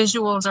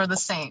visuals are the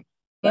same.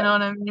 You know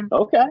what I mean?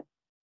 Okay.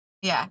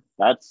 Yeah.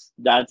 That's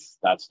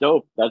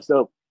dope. That's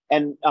dope.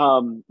 And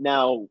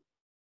now,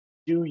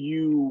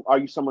 are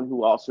you someone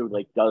who also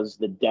like does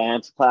the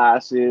dance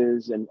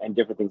classes and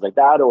different things like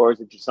that, or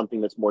is it just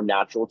something that's more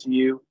natural to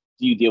you?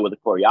 Do you deal with a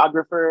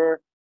choreographer?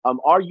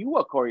 Are you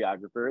a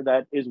choreographer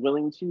that is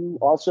willing to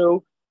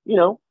also, you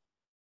know,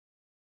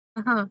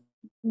 Uh-huh.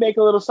 make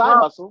a little side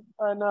Well, hustle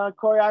and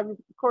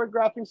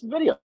choreographing some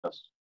videos?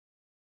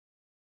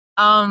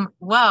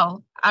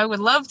 well, I would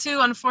love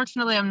to.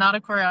 Unfortunately, I'm not a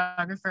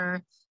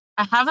choreographer.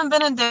 I haven't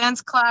been in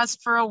dance class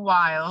for a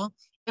while.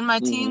 In my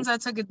Hmm. teens, I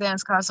took a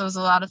dance class. It was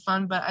a lot of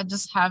fun, but I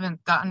just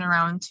haven't gotten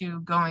around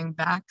to going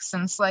back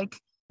since like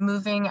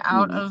moving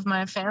out Hmm. of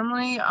my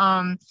family.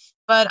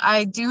 But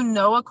I do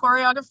know a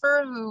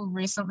choreographer who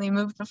recently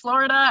moved to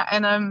Florida,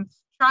 and I'm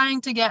trying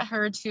to get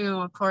her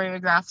to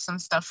choreograph some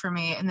stuff for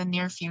me in the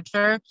near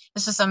future.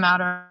 It's just a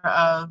matter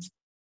of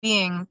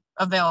being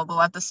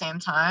available at the same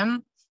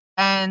time.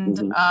 And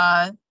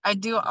Mhm. I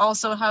do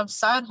also have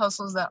side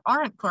hustles that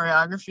aren't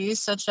choreography,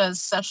 such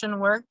as session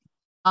work,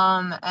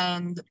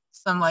 and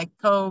some like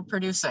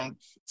co-producing.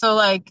 So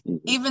like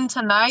Mhm. even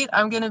tonight,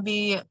 I'm gonna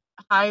be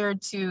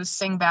hired to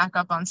sing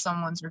backup on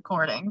someone's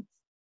recording.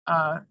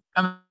 I'm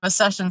a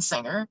session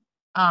singer.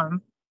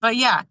 But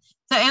yeah,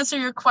 to answer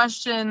your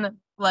question,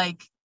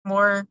 like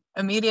more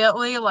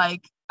immediately,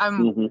 like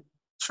I'm Mhm.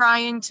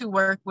 trying to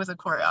work with a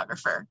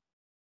choreographer.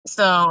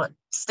 So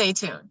stay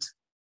tuned.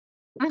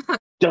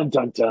 Dun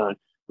dun dun.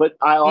 But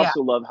I Yeah.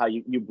 also love how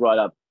you brought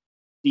up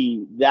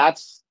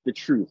that's the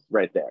truth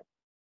right there.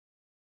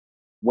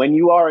 When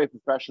you are a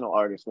professional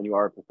artist, when you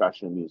are a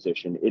professional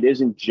musician, it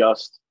isn't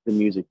just the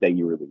music that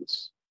you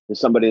release. There's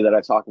somebody that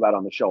I talk about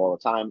on the show all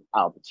the time,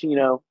 Al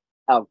Pacino.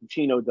 Al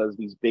Pacino does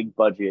these big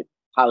budget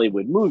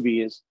Hollywood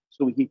movies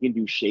so he can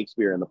do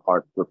Shakespeare in the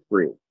Park for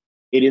free.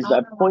 It is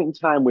that Oh, point in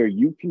time where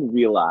you can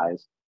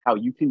realize how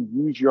you can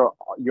use your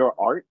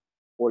art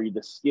or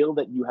the skill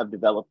that you have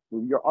developed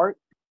through your art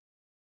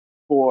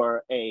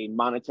for a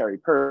monetary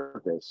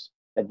purpose,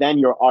 that then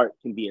your art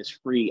can be as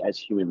free as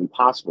humanly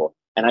possible.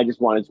 And I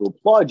just wanted to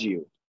applaud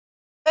you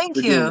thank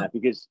for doing you. that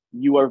because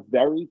you are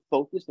very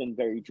focused and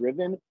very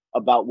driven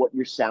about what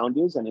your sound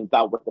is and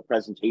about what the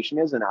presentation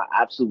is. And I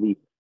absolutely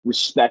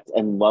respect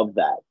and love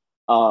that.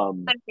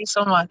 Um, Thank you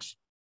so much.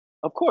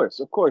 of course.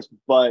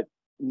 But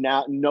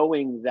now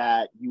knowing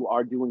that you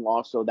are doing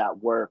also that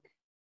work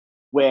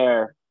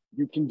where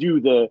you can do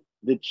the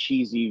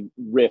cheesy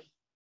riff,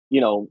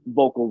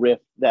 vocal riff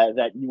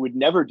that you would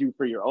never do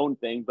for your own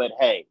thing, but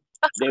hey,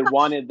 they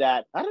wanted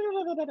that,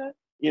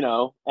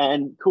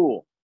 and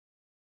cool.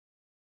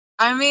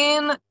 I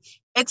mean,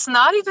 it's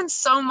not even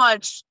so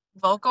much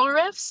vocal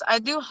riffs. I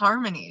do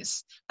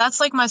harmonies. That's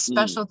like my Mm,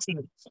 specialty.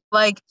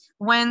 Like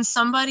when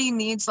somebody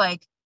needs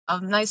like a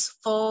nice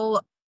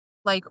full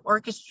like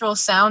orchestral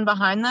sound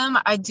behind them,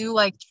 I do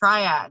like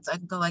triads. I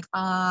go like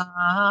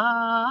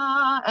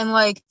and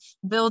like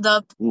build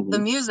up the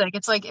mm-hmm, music.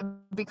 It's like it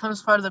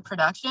becomes part of the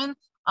production.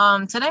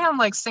 Today I'm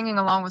like singing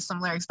along with some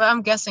lyrics, but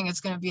I'm guessing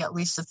it's gonna be at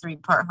least a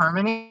 3-part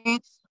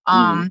harmony.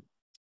 mm-hmm, Um,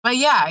 but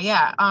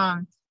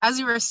yeah. As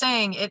you were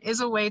saying, it is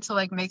a way to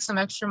like make some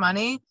extra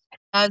money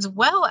as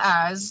well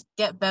as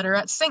get better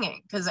at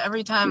singing. Because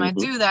every time I mm-hmm.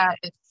 do that,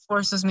 it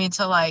forces me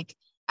to like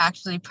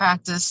actually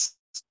practice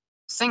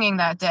singing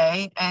that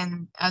day.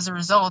 And as a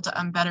result,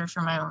 I'm better for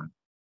my own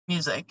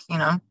music.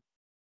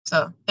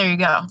 So there you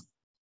go.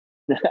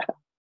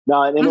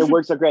 No, and it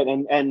works out great.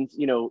 And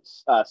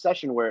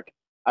session work.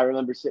 I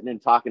remember sitting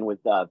and talking with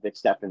Vic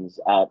Steffens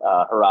at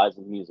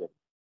Horizon Music,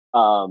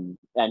 and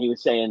he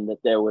was saying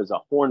that there was a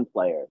horn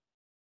player.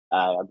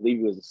 I believe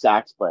he was a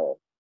sax player,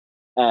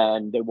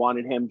 and they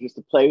wanted him just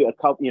to play a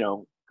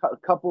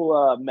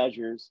couple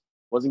measures.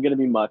 Wasn't going to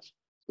be much,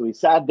 so he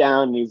sat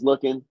down and he's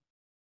looking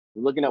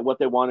at what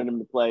they wanted him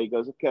to play. He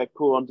goes, "Okay,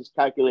 cool. I'm just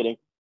calculating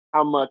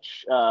how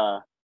much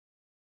I'm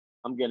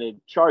going to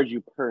charge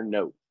you per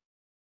note."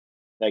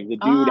 Like the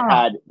dude Oh,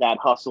 had that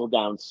hustle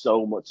down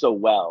so much so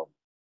well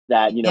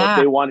that if yeah.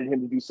 they wanted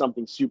him to do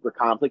something super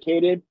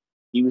complicated,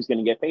 he was going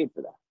to get paid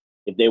for that.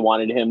 If they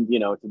wanted him,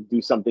 to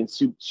do something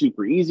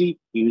super easy,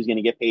 he was going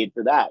to get paid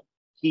for that.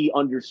 He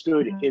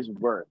understood his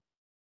worth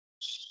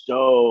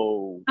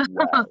so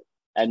well,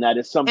 and that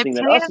is It something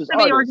that pays us as to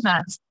be artists,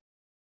 organized.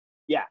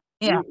 yeah,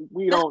 Yeah.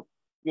 we don't,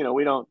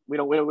 we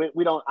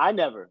don't. I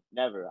never.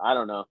 I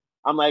don't know.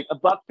 I'm like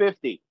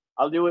 $1.50.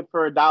 I'll do it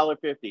for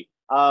 $1.50.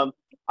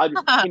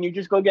 Can you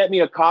just go get me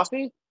a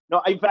coffee?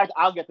 No, in fact,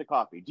 I'll get the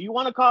coffee. Do you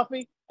want a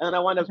coffee? And then I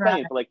wind up paying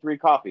Right. for like 3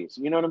 coffees.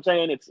 You know what I'm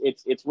saying?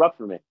 It's rough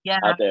for me Yeah.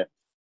 out there,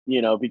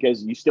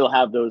 because you still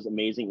have those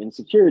amazing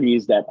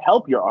insecurities that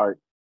help your art,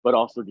 but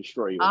also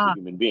destroy you as a Ah,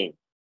 human being.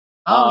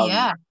 oh Um,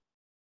 yeah.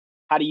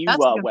 how do you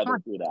That's a good weather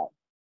point. through that?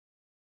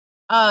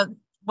 Uh,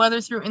 whether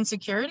through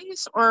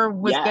insecurities or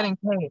with Yeah, getting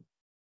paid.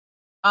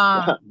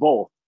 Um,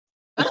 both.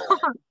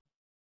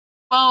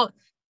 well,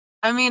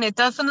 I mean, it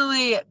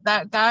definitely,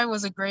 that guy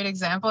was a great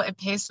example. It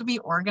pays to be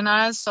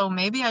organized, so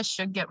maybe I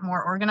should get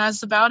more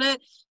organized about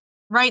it.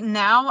 Right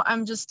now,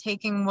 I'm just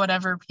taking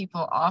whatever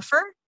people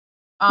offer.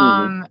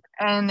 Hmm.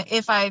 And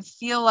if I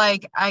feel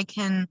like I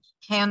can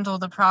handle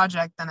the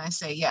project, then I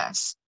say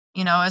yes.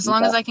 As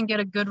long Okay. as I can get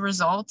a good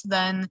result,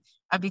 then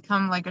I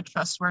become like a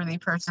trustworthy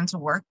person to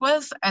work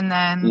with. And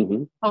then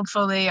Hmm.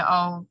 hopefully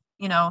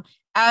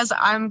as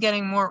I'm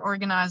getting more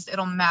organized,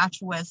 it'll match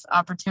with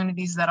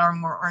opportunities that are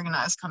more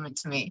organized coming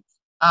to me.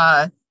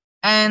 Uh,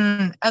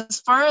 and as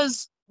far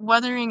as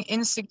weathering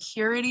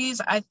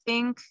insecurities, I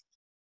think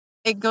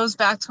it goes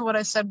back to what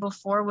I said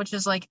before, which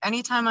is like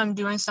anytime I'm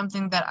doing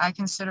something that I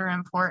consider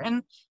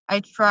important, I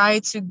try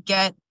to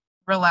get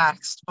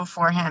relaxed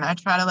beforehand. I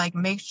try to like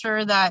make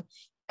sure that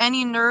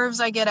any nerves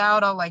I get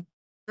out, I'll like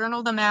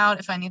journal them out.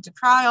 If I need to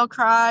cry, I'll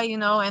cry,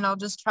 and I'll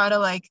just try to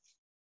like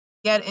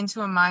get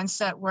into a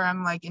mindset where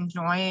I'm like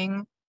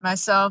enjoying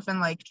myself and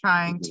like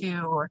trying Hmm.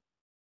 to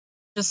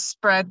just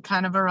spread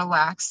kind of a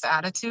relaxed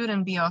attitude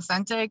and be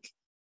authentic.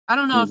 I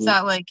don't know if Hmm.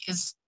 that like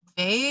is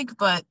vague,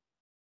 but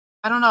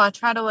I don't know. I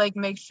try to like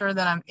make sure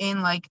that I'm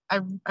in like I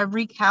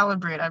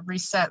recalibrate, I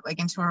reset like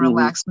into a Hmm.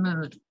 relaxed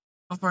mood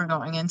before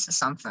going into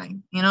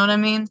something. You know what I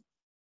mean?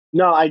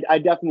 No, I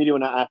definitely do,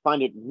 and I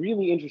find it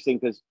really interesting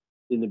because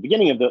in the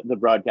beginning of the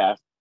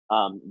broadcast,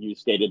 you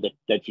stated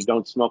that you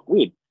don't smoke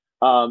weed,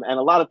 and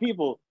a lot of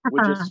people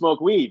would just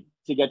smoke weed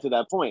to get to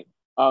that point.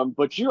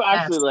 But you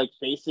actually Yes. like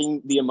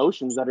facing the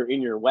emotions that are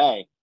in your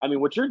way. I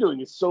mean, what you're doing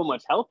is so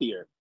much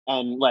healthier,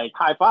 and like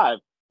high five.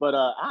 But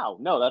ow,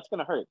 no, that's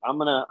gonna hurt.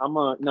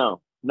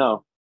 No,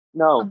 no,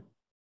 no.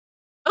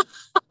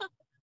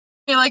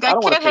 Feel like I I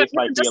don't want can't to have face you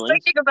my just feelings.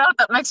 thinking about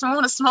that makes me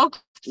want to smoke.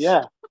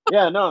 Yeah.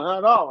 Yeah, no, not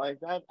at all.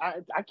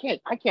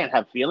 I can't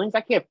have feelings.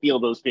 I can't feel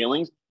those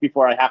feelings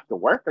before I have to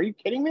work. Are you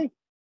kidding me?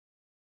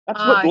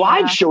 That's what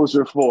live Yeah. shows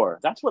are for.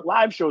 That's what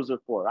live shows are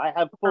for. I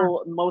have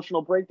full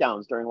emotional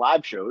breakdowns during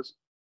live shows.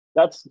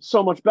 That's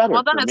so much Well,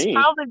 better then for it's me.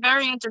 probably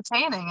very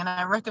entertaining, and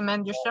I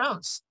recommend your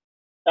shows.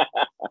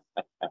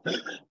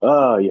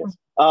 Oh yes.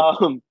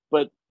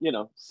 But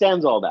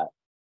sans all that.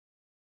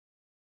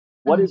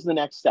 What Mhm. is the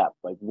next step?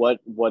 Like what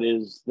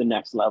is the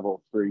next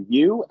level for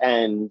you,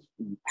 and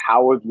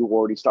how have you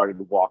already started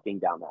walking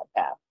down that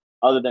path?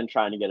 Other than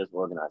trying to get as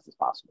organized as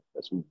possible.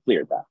 Let's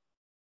clear that.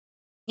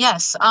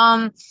 Yes.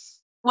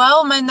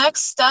 Well, my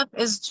next step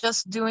is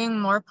just doing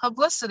more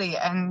publicity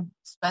and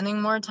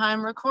spending more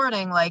time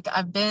recording. Like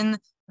I've been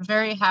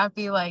very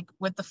happy like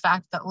with the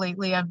fact that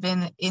lately I've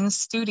been in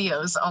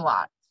studios a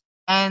lot.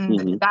 And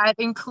Hmm. that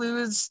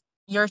includes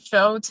your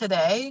show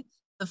today,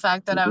 the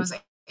fact that I Hmm. was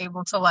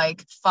able to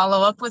like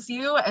follow up with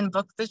you and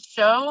book this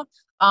show.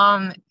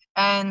 Um,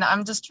 and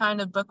I'm just trying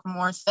to book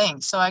more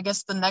things. So I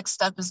guess the next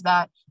step is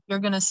that you're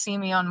gonna see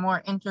me on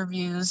more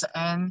interviews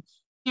and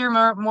hear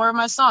more of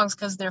my songs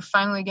because they're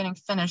finally getting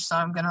finished. So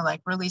I'm gonna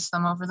like release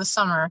them over the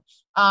summer.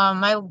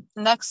 My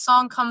next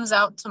song comes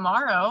out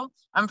tomorrow.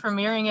 I'm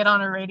premiering it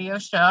on a radio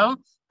show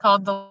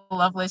called The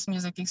Lovelace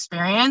Music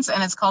Experience,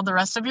 and it's called The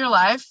Rest of Your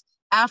Life.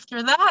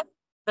 After that,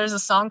 there's a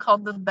song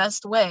called The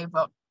Best Way,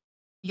 but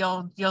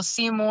you'll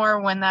see more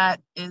when that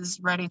is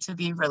ready to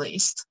be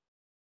released.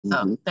 So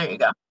Hmm. there you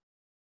go.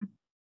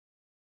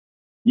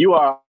 You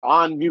are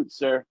on mute,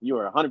 sir. You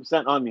are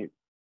 100% on mute.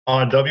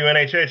 On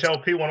WNHH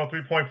LP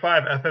 103.5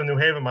 FM New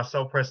Haven,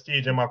 myself,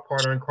 Prestige, and my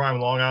partner in crime,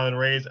 Long Island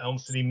Rays, Elm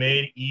City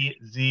Made,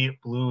 EZ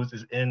Bluez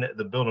is in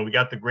the building. We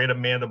got the great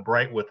Amanda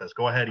Brite with us.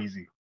 Go ahead, EZ.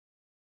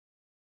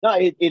 No,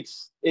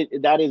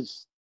 that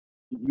is,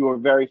 you are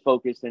very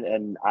focused,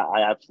 and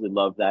I absolutely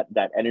love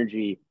that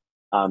energy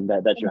that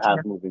you Thank you.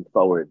 have moving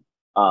forward.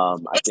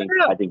 It's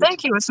new. I think it's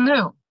Thank you. It's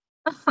new.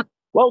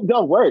 well,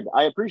 no word.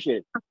 I appreciate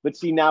it. But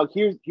see, now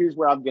here's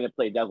where I'm gonna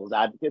play devil's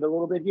advocate a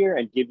little bit here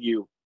and give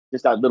you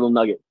just that little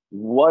nugget.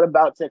 What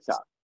about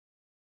TikTok?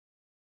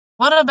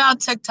 What about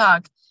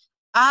TikTok?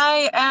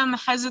 I am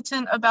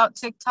hesitant about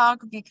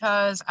TikTok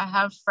because I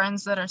have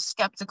friends that are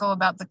skeptical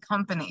about the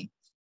company.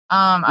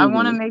 I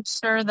want to Hmm. make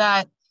sure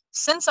that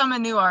since I'm a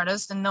new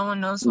artist and no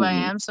one knows who I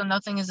Hmm. am, so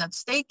nothing is at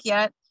stake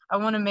yet, I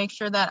want to make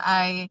sure that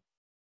I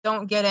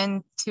don't get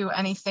into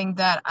anything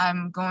that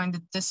I'm going to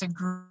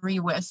disagree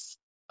with,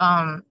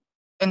 um,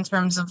 in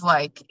terms of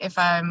like if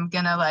I'm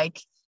gonna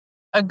like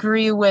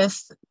agree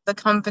with the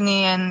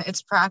company and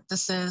its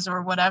practices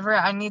or whatever,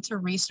 I need to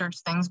research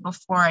things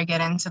before I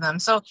get into them.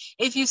 So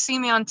if you see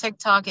me on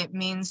TikTok, it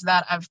means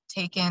that I've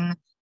taken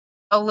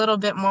a little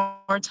bit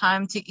more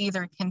time to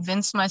either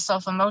convince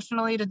myself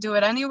emotionally to do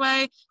it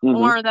anyway, Hmm.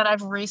 or that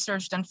I've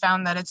researched and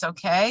found that it's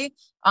okay.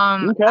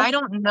 Okay. I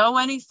don't know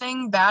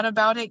anything bad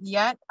about it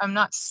yet. I'm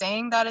not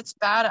saying that it's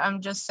bad.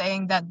 I'm just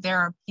saying that there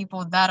are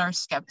people that are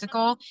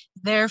skeptical.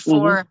 Hmm.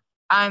 Therefore,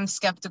 I'm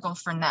skeptical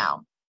for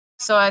now.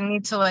 So I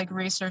need to like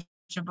research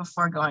it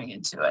before going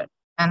into it.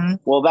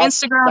 And Well,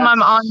 Instagram,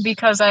 I'm on that's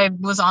because I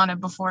was on it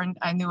before and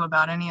I knew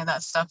about any of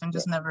that stuff and yeah.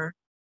 just never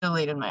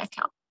deleted my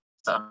account.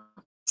 So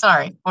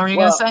sorry, what were you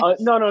gonna Well,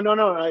 say? no, no, no,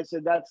 no. I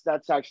said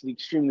that's actually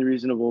extremely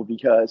reasonable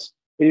because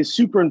it is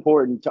super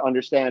important to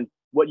understand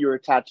what you're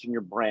attaching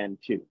your brand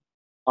to.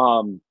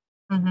 Um,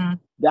 Mm-hmm.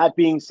 that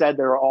being said,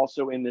 there are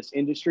also in this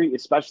industry,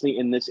 especially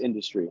in this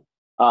industry,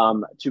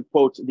 to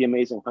quote the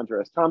amazing Hunter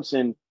S.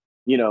 Thompson,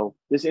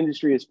 this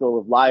industry is full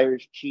of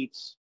liars,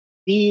 cheats,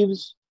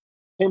 thieves,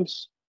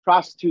 pimps,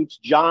 prostitutes,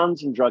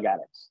 johns, and drug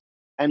addicts.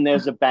 And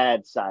there's a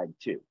bad side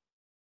too.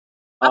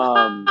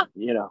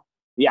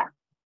 Yeah.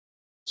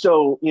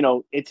 So,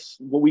 it's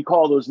what we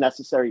call those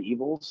necessary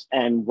evils.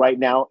 And right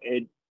now,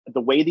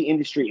 the way the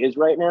industry is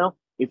right now,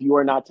 if you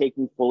are not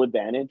taking full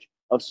advantage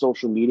of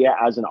social media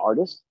as an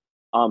artist,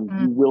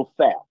 Mm. you will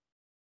fail.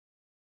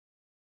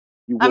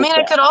 You I will mean,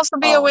 it could fail. also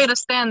be a way Um, to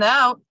stand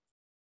out.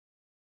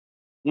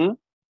 hmm?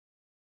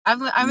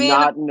 I mean,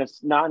 Not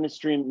in a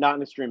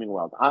streaming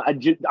world. I'm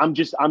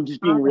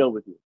just being uh, real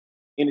with you.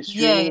 In a yeah,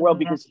 streaming yeah, world,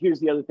 yeah. because here's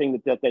the other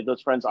thing that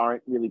those friends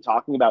aren't really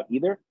talking about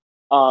either.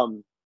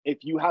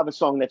 If you have a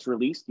song that's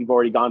released, you've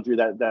already gone through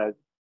we've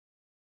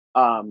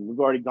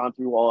already gone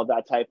through all of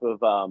that type of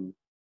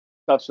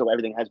stuff, so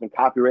everything has been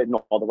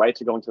copywritten, all the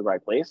rights are going to the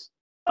right place.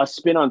 A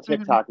spin on Mm-hmm.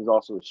 TikTok is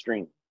also a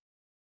stream.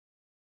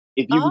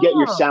 If you can get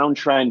your Oh, sound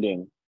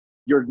trending,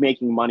 you're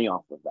making money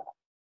off of that.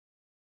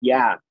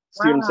 Yeah.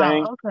 See what I'm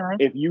saying? Wow.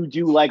 Okay. If you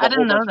do like I a whole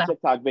didn't know bunch of that.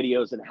 TikTok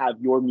videos and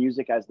have your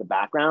music as the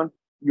background,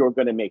 you're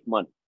going to make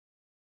money.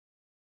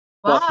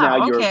 Plus, now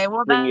Wow. you're Okay.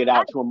 Well, bringing it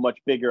out to a much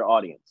bigger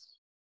audience.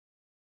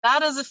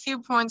 that is a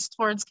few points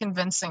towards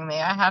convincing me.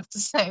 I have to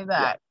say Yeah.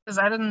 that because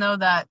I didn't know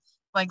that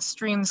like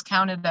streams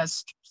counted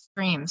as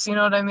streams. You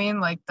know what I mean?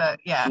 Like Mm-hmm. that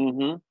Yeah.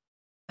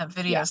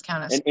 videos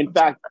count as And in streams.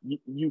 fact,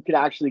 you could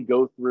actually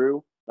go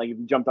through, like if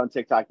you jumped on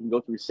TikTok, you can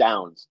go through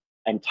sounds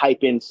and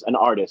type in an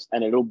artist,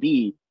 and it'll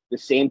be the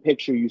same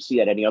picture you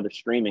see at any other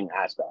streaming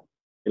aspect.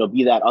 It'll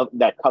be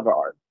that cover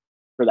art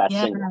for that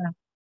Yeah. single.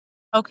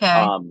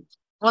 Okay.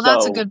 Well,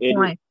 that's a So good it is,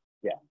 point.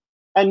 yeah.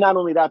 And not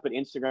only that, but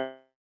Instagram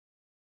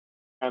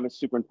is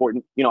super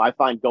important. I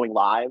find going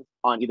live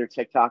on either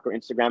TikTok or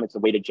Instagram, it's a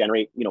way to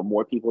generate,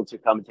 more people to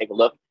come and take a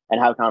look and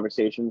have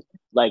conversations.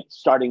 Like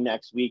starting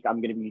next week,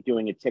 I'm going to be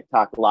doing a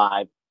TikTok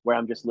live where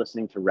I'm just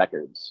listening to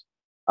records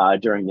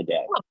during the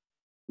day. Cool.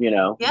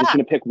 I'm just going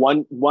to pick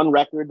one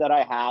record that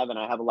I have, and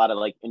I have a lot of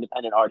like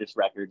independent artist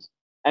records,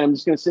 and I'm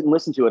just going to sit and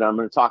listen to it. And I'm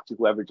going to talk to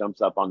whoever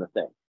jumps up on the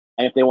thing.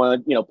 And if they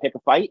want to, pick a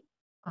fight,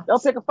 they'll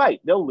pick a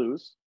fight. They'll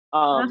lose,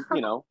 but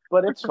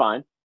it's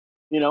fine.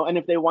 And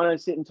if they want to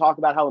sit and talk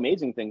about how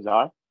amazing things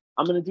are,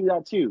 I'm going to do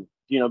that too,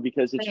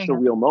 because it's just a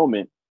real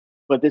moment.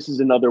 But this is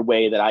another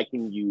way that I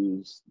can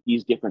use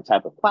these different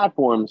type of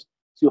platforms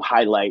to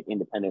highlight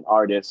independent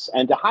artists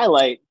and to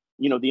highlight,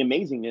 the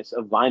amazingness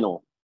of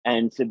vinyl,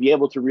 and to be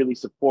able to really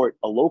support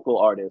a local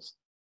artist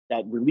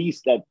that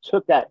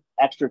took that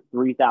extra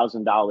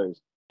 $3,000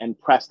 and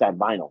pressed that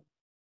vinyl,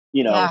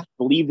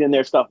 believed in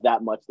their stuff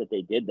that much that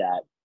they did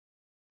that.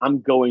 I'm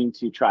going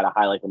to try to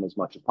highlight them as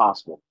much as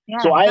possible. Yeah,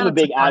 so I am a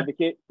big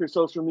advocate for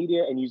social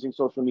media and using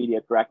social media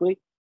correctly.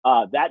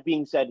 That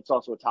being said, it's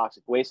also a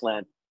toxic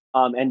wasteland.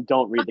 And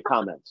don't read the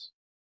comments.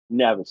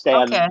 Never. Stay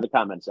out of the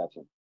comment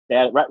section. Stay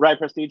out, right,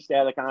 Prestige? Stay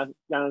out of the comments.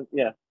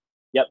 Yeah.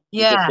 Yep.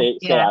 Yeah. Stay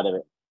out of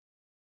it.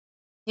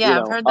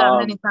 Yeah, I've heard that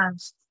many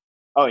times.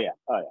 Oh, yeah.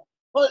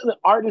 Well, the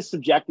art is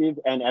subjective,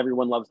 and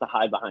everyone loves to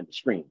hide behind the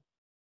screen.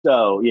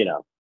 So,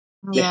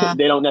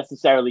 they don't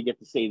necessarily get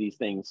to say these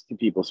things to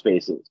people's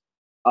faces.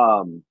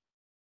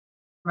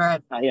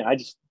 Right. I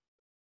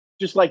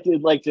just like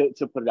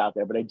to put it out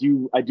there, but I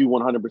do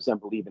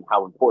 100% believe in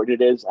how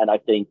important it is, and I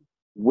think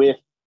with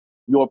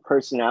your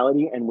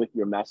personality and with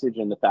your message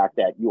and the fact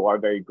that you are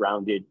very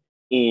grounded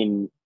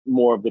in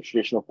more of the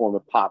traditional form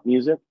of pop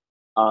music,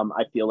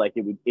 I feel like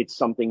it's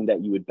something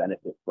that you would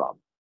benefit from.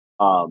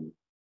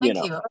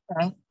 Thank you.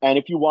 Okay. And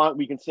if you want,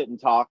 we can sit and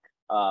talk.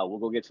 We'll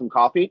go get some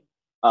coffee.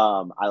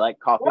 I like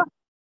coffee.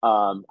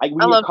 Yeah. We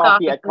get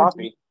coffee at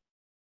coffee.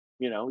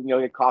 We can go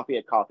get coffee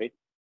at coffee.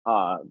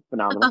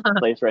 Phenomenal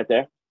place right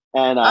there.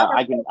 And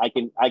I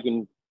can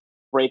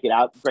break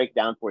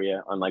down for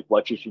you on like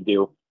what you should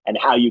do and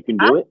how you can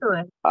do it.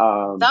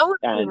 That would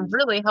be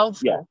really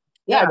helpful.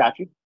 Yeah, I got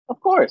you.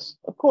 Of course.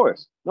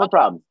 No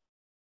problem.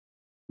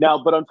 Now,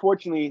 but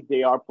unfortunately,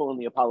 they are pulling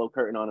the Apollo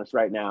curtain on us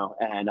right now,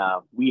 and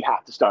we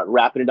have to start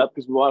wrapping it up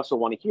because we also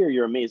want to hear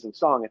your amazing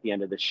song at the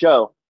end of the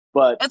show.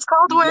 But it's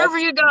called Wherever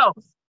You Go.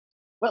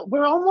 Well,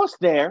 we're almost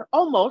there.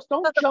 Almost.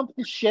 Don't jump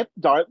the ship,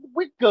 Dart.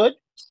 We're good.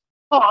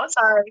 Oh,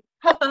 sorry.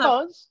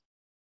 Pause.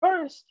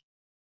 First,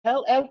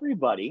 tell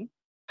everybody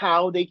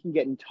how they can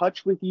get in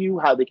touch with you,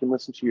 how they can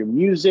listen to your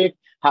music,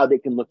 how they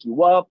can look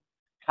you up,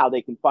 how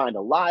they can find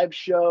a live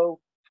show.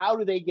 How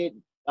do they get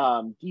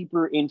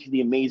deeper into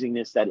the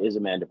amazingness that is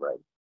Amanda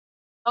Brite?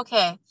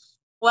 Okay.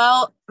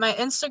 Well, my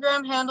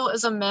Instagram handle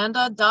is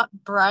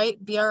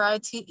amanda.brite,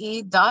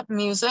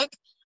 Brite.music.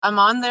 I'm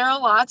on there a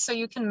lot, so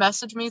you can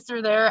message me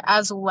through there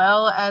as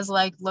well as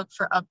like look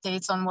for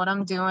updates on what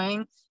I'm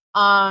doing.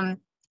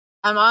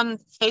 I'm on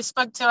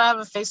Facebook too. I have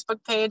a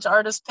Facebook page,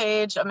 artist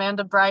page,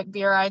 Amanda Brite,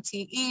 Brite.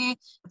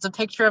 It's a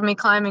picture of me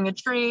climbing a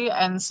tree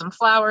and some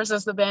flowers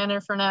as the banner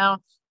for now.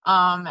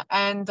 And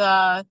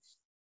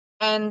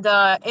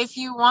if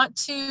you want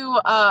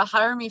to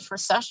hire me for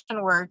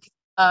session work,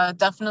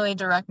 definitely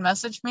direct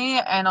message me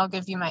and I'll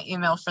give you my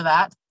email for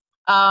that.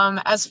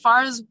 As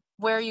far as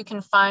where you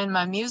can find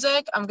my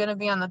music, I'm going to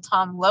be on the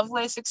Tom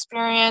Lovelace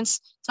Experience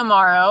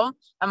tomorrow.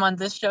 I'm on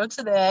this show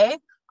today.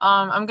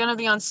 I'm going to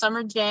be on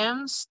Summer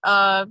Jams,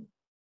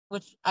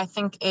 which I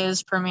think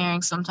is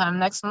premiering sometime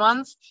next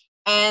month.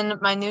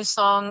 And my new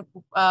song,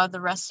 The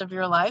Rest of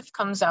Your Life,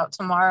 comes out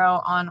tomorrow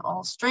on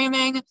all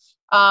streaming.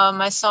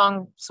 My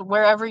song, So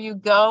Wherever You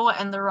Go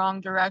and The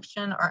Wrong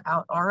Direction are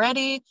out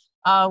already.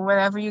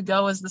 Wherever You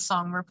Go is the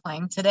song we're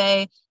playing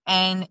today.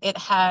 And it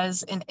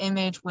has an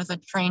image with a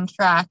train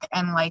track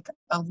and like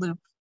a loop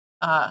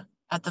at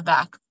the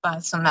back by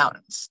some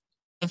mountains,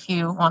 if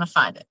you want to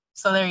find it.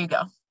 So there you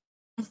go.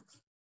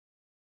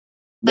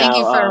 Thank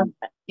you for,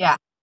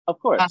 of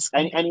course.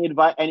 Any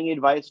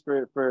advice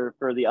for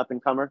the up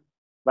and comer,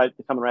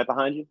 coming right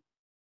behind you,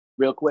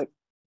 real quick?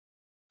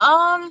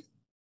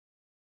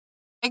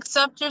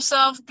 Accept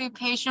yourself, be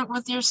patient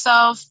with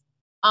yourself.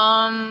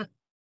 Always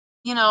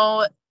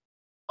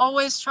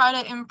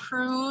try to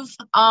improve.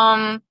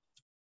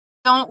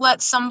 Don't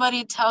let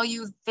somebody tell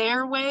you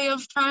their way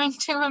of trying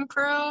to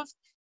improve.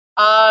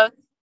 Uh,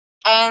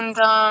 and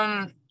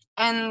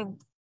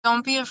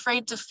don't be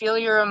afraid to feel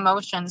your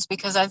emotions,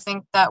 because I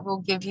think that will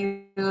give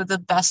you the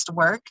best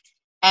work,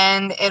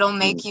 and it'll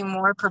make you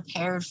more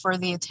prepared for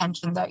the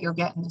attention that you'll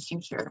get in the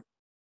future.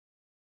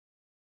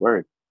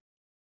 Word.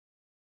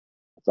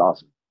 That's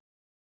awesome.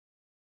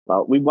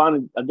 Well, we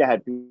wanted go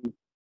ahead.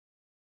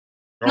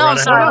 No,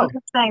 sorry, I was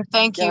just saying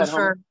thank Go you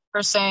ahead,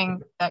 for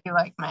saying that you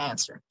liked my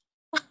answer.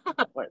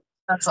 Word.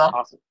 That's all.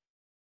 Awesome.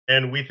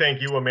 And we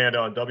thank you, Amanda,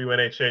 on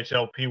WNHH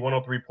LP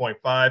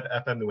 103.5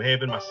 FM New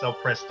Haven. Myself,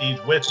 Prestige,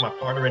 with my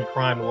partner in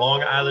crime,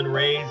 Long Island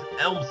Rays,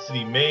 Elm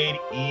City Made,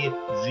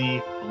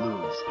 EZ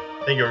Bluez.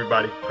 Thank you,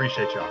 everybody.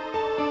 Appreciate y'all.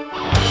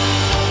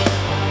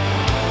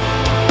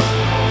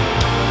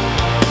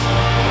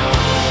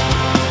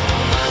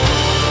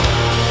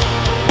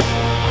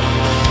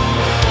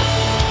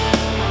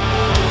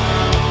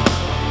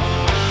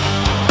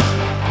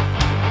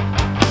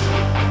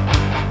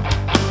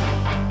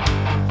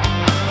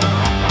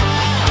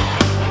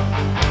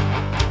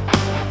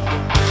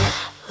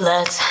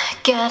 Let's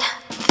get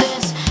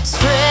this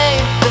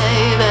straight,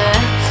 baby.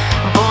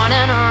 Born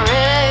and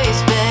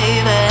raised,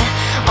 baby,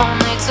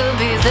 only to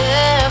be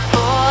there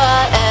for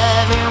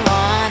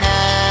everyone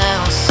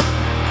else.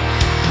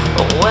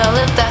 Well,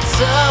 if that's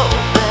so,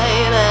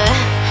 baby,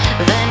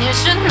 then you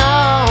should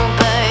know,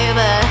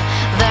 baby,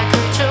 that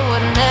creature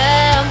would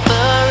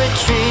never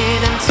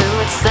retreat into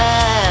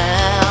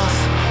itself.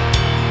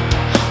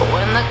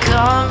 When the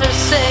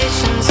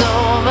conversation's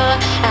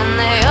over and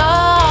they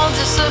all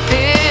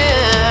disappear,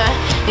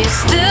 you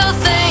still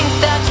think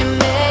that you're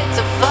made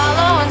to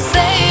follow and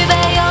say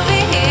that you'll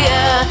be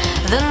here.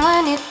 Then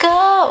when you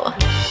go,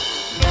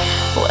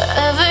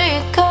 wherever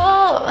you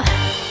go,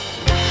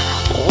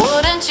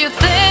 wouldn't you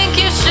think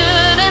you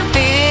shouldn't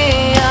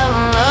be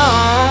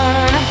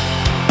alone?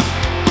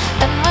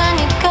 And when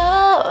you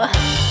go,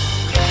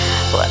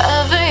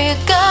 wherever you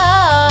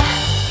go,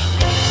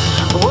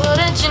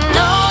 wouldn't you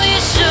know you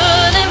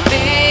shouldn't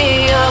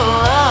be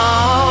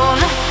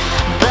alone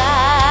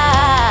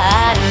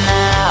by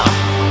now?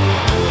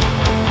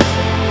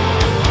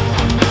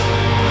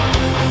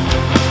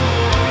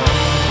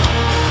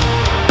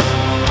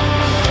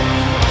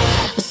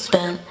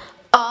 Spent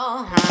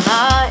all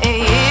my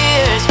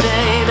years,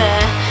 baby,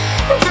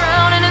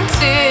 drowning in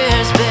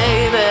tears,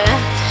 baby,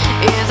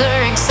 either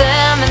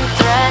examined,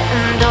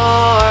 threatened,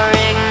 or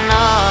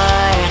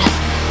ignored.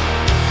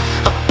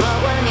 But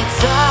when you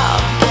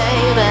talk,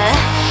 baby,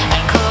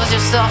 and close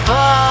yourself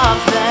off,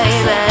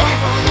 baby,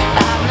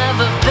 I've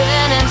never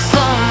been in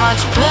so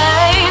much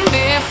pain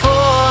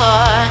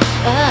before.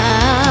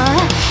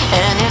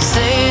 And you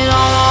say you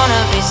don't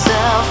wanna be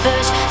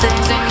selfish,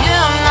 things that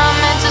you're not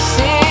meant to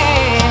see.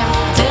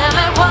 Damn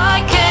it,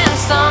 why can't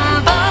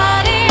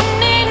somebody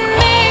need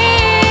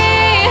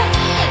me?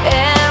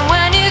 And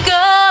when you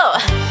go,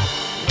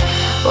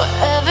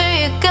 wherever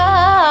you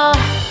go,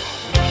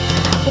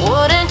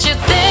 wouldn't you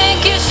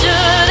think you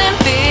shouldn't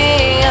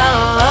be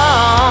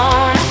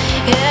alone?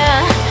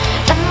 Yeah,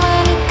 and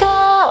when you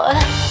go,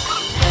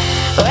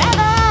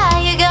 wherever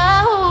you go,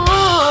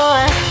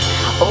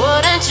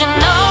 wouldn't you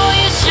know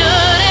you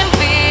shouldn't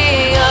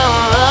be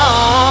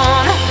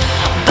alone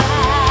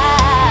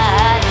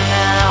by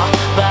now,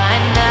 by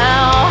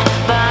now,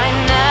 by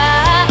now?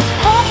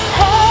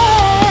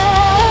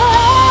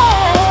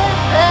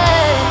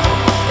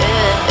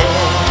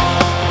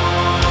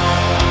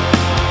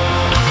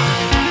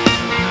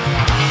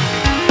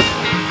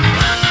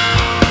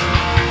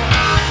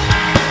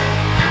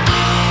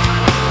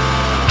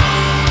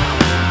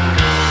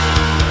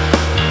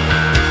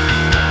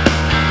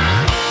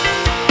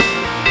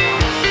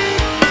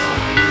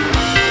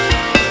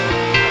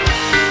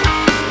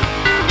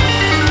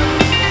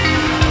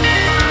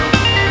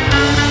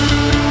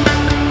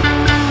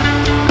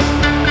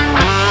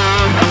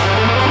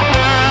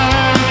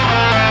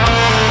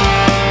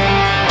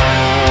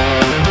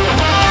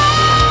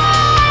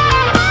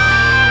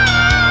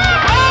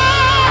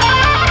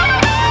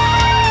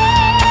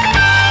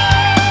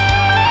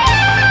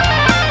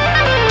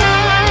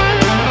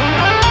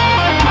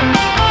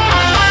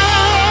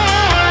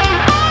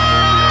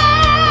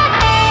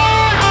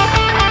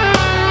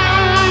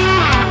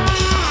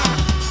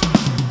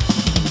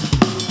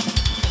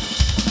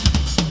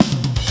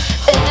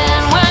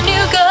 And when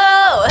you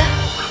go,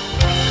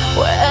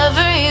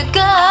 wherever you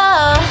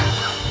go,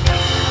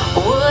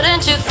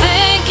 wouldn't you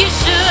think you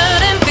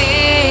shouldn't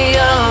be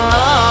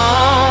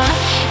alone?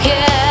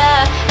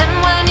 Yeah, and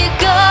when you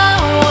go,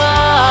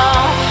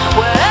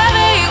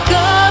 wherever you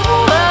go,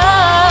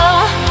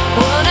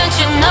 wouldn't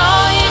you know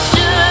you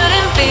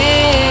shouldn't be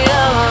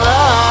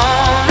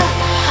alone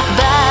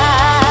by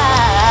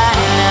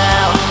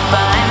now,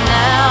 by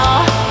now,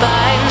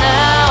 by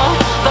now,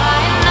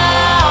 by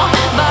now,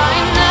 by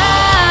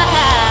now,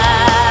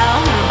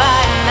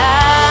 by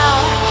now,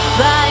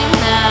 by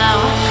now,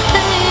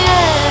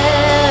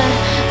 yeah,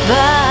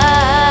 by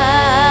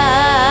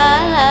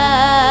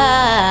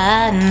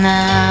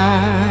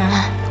now.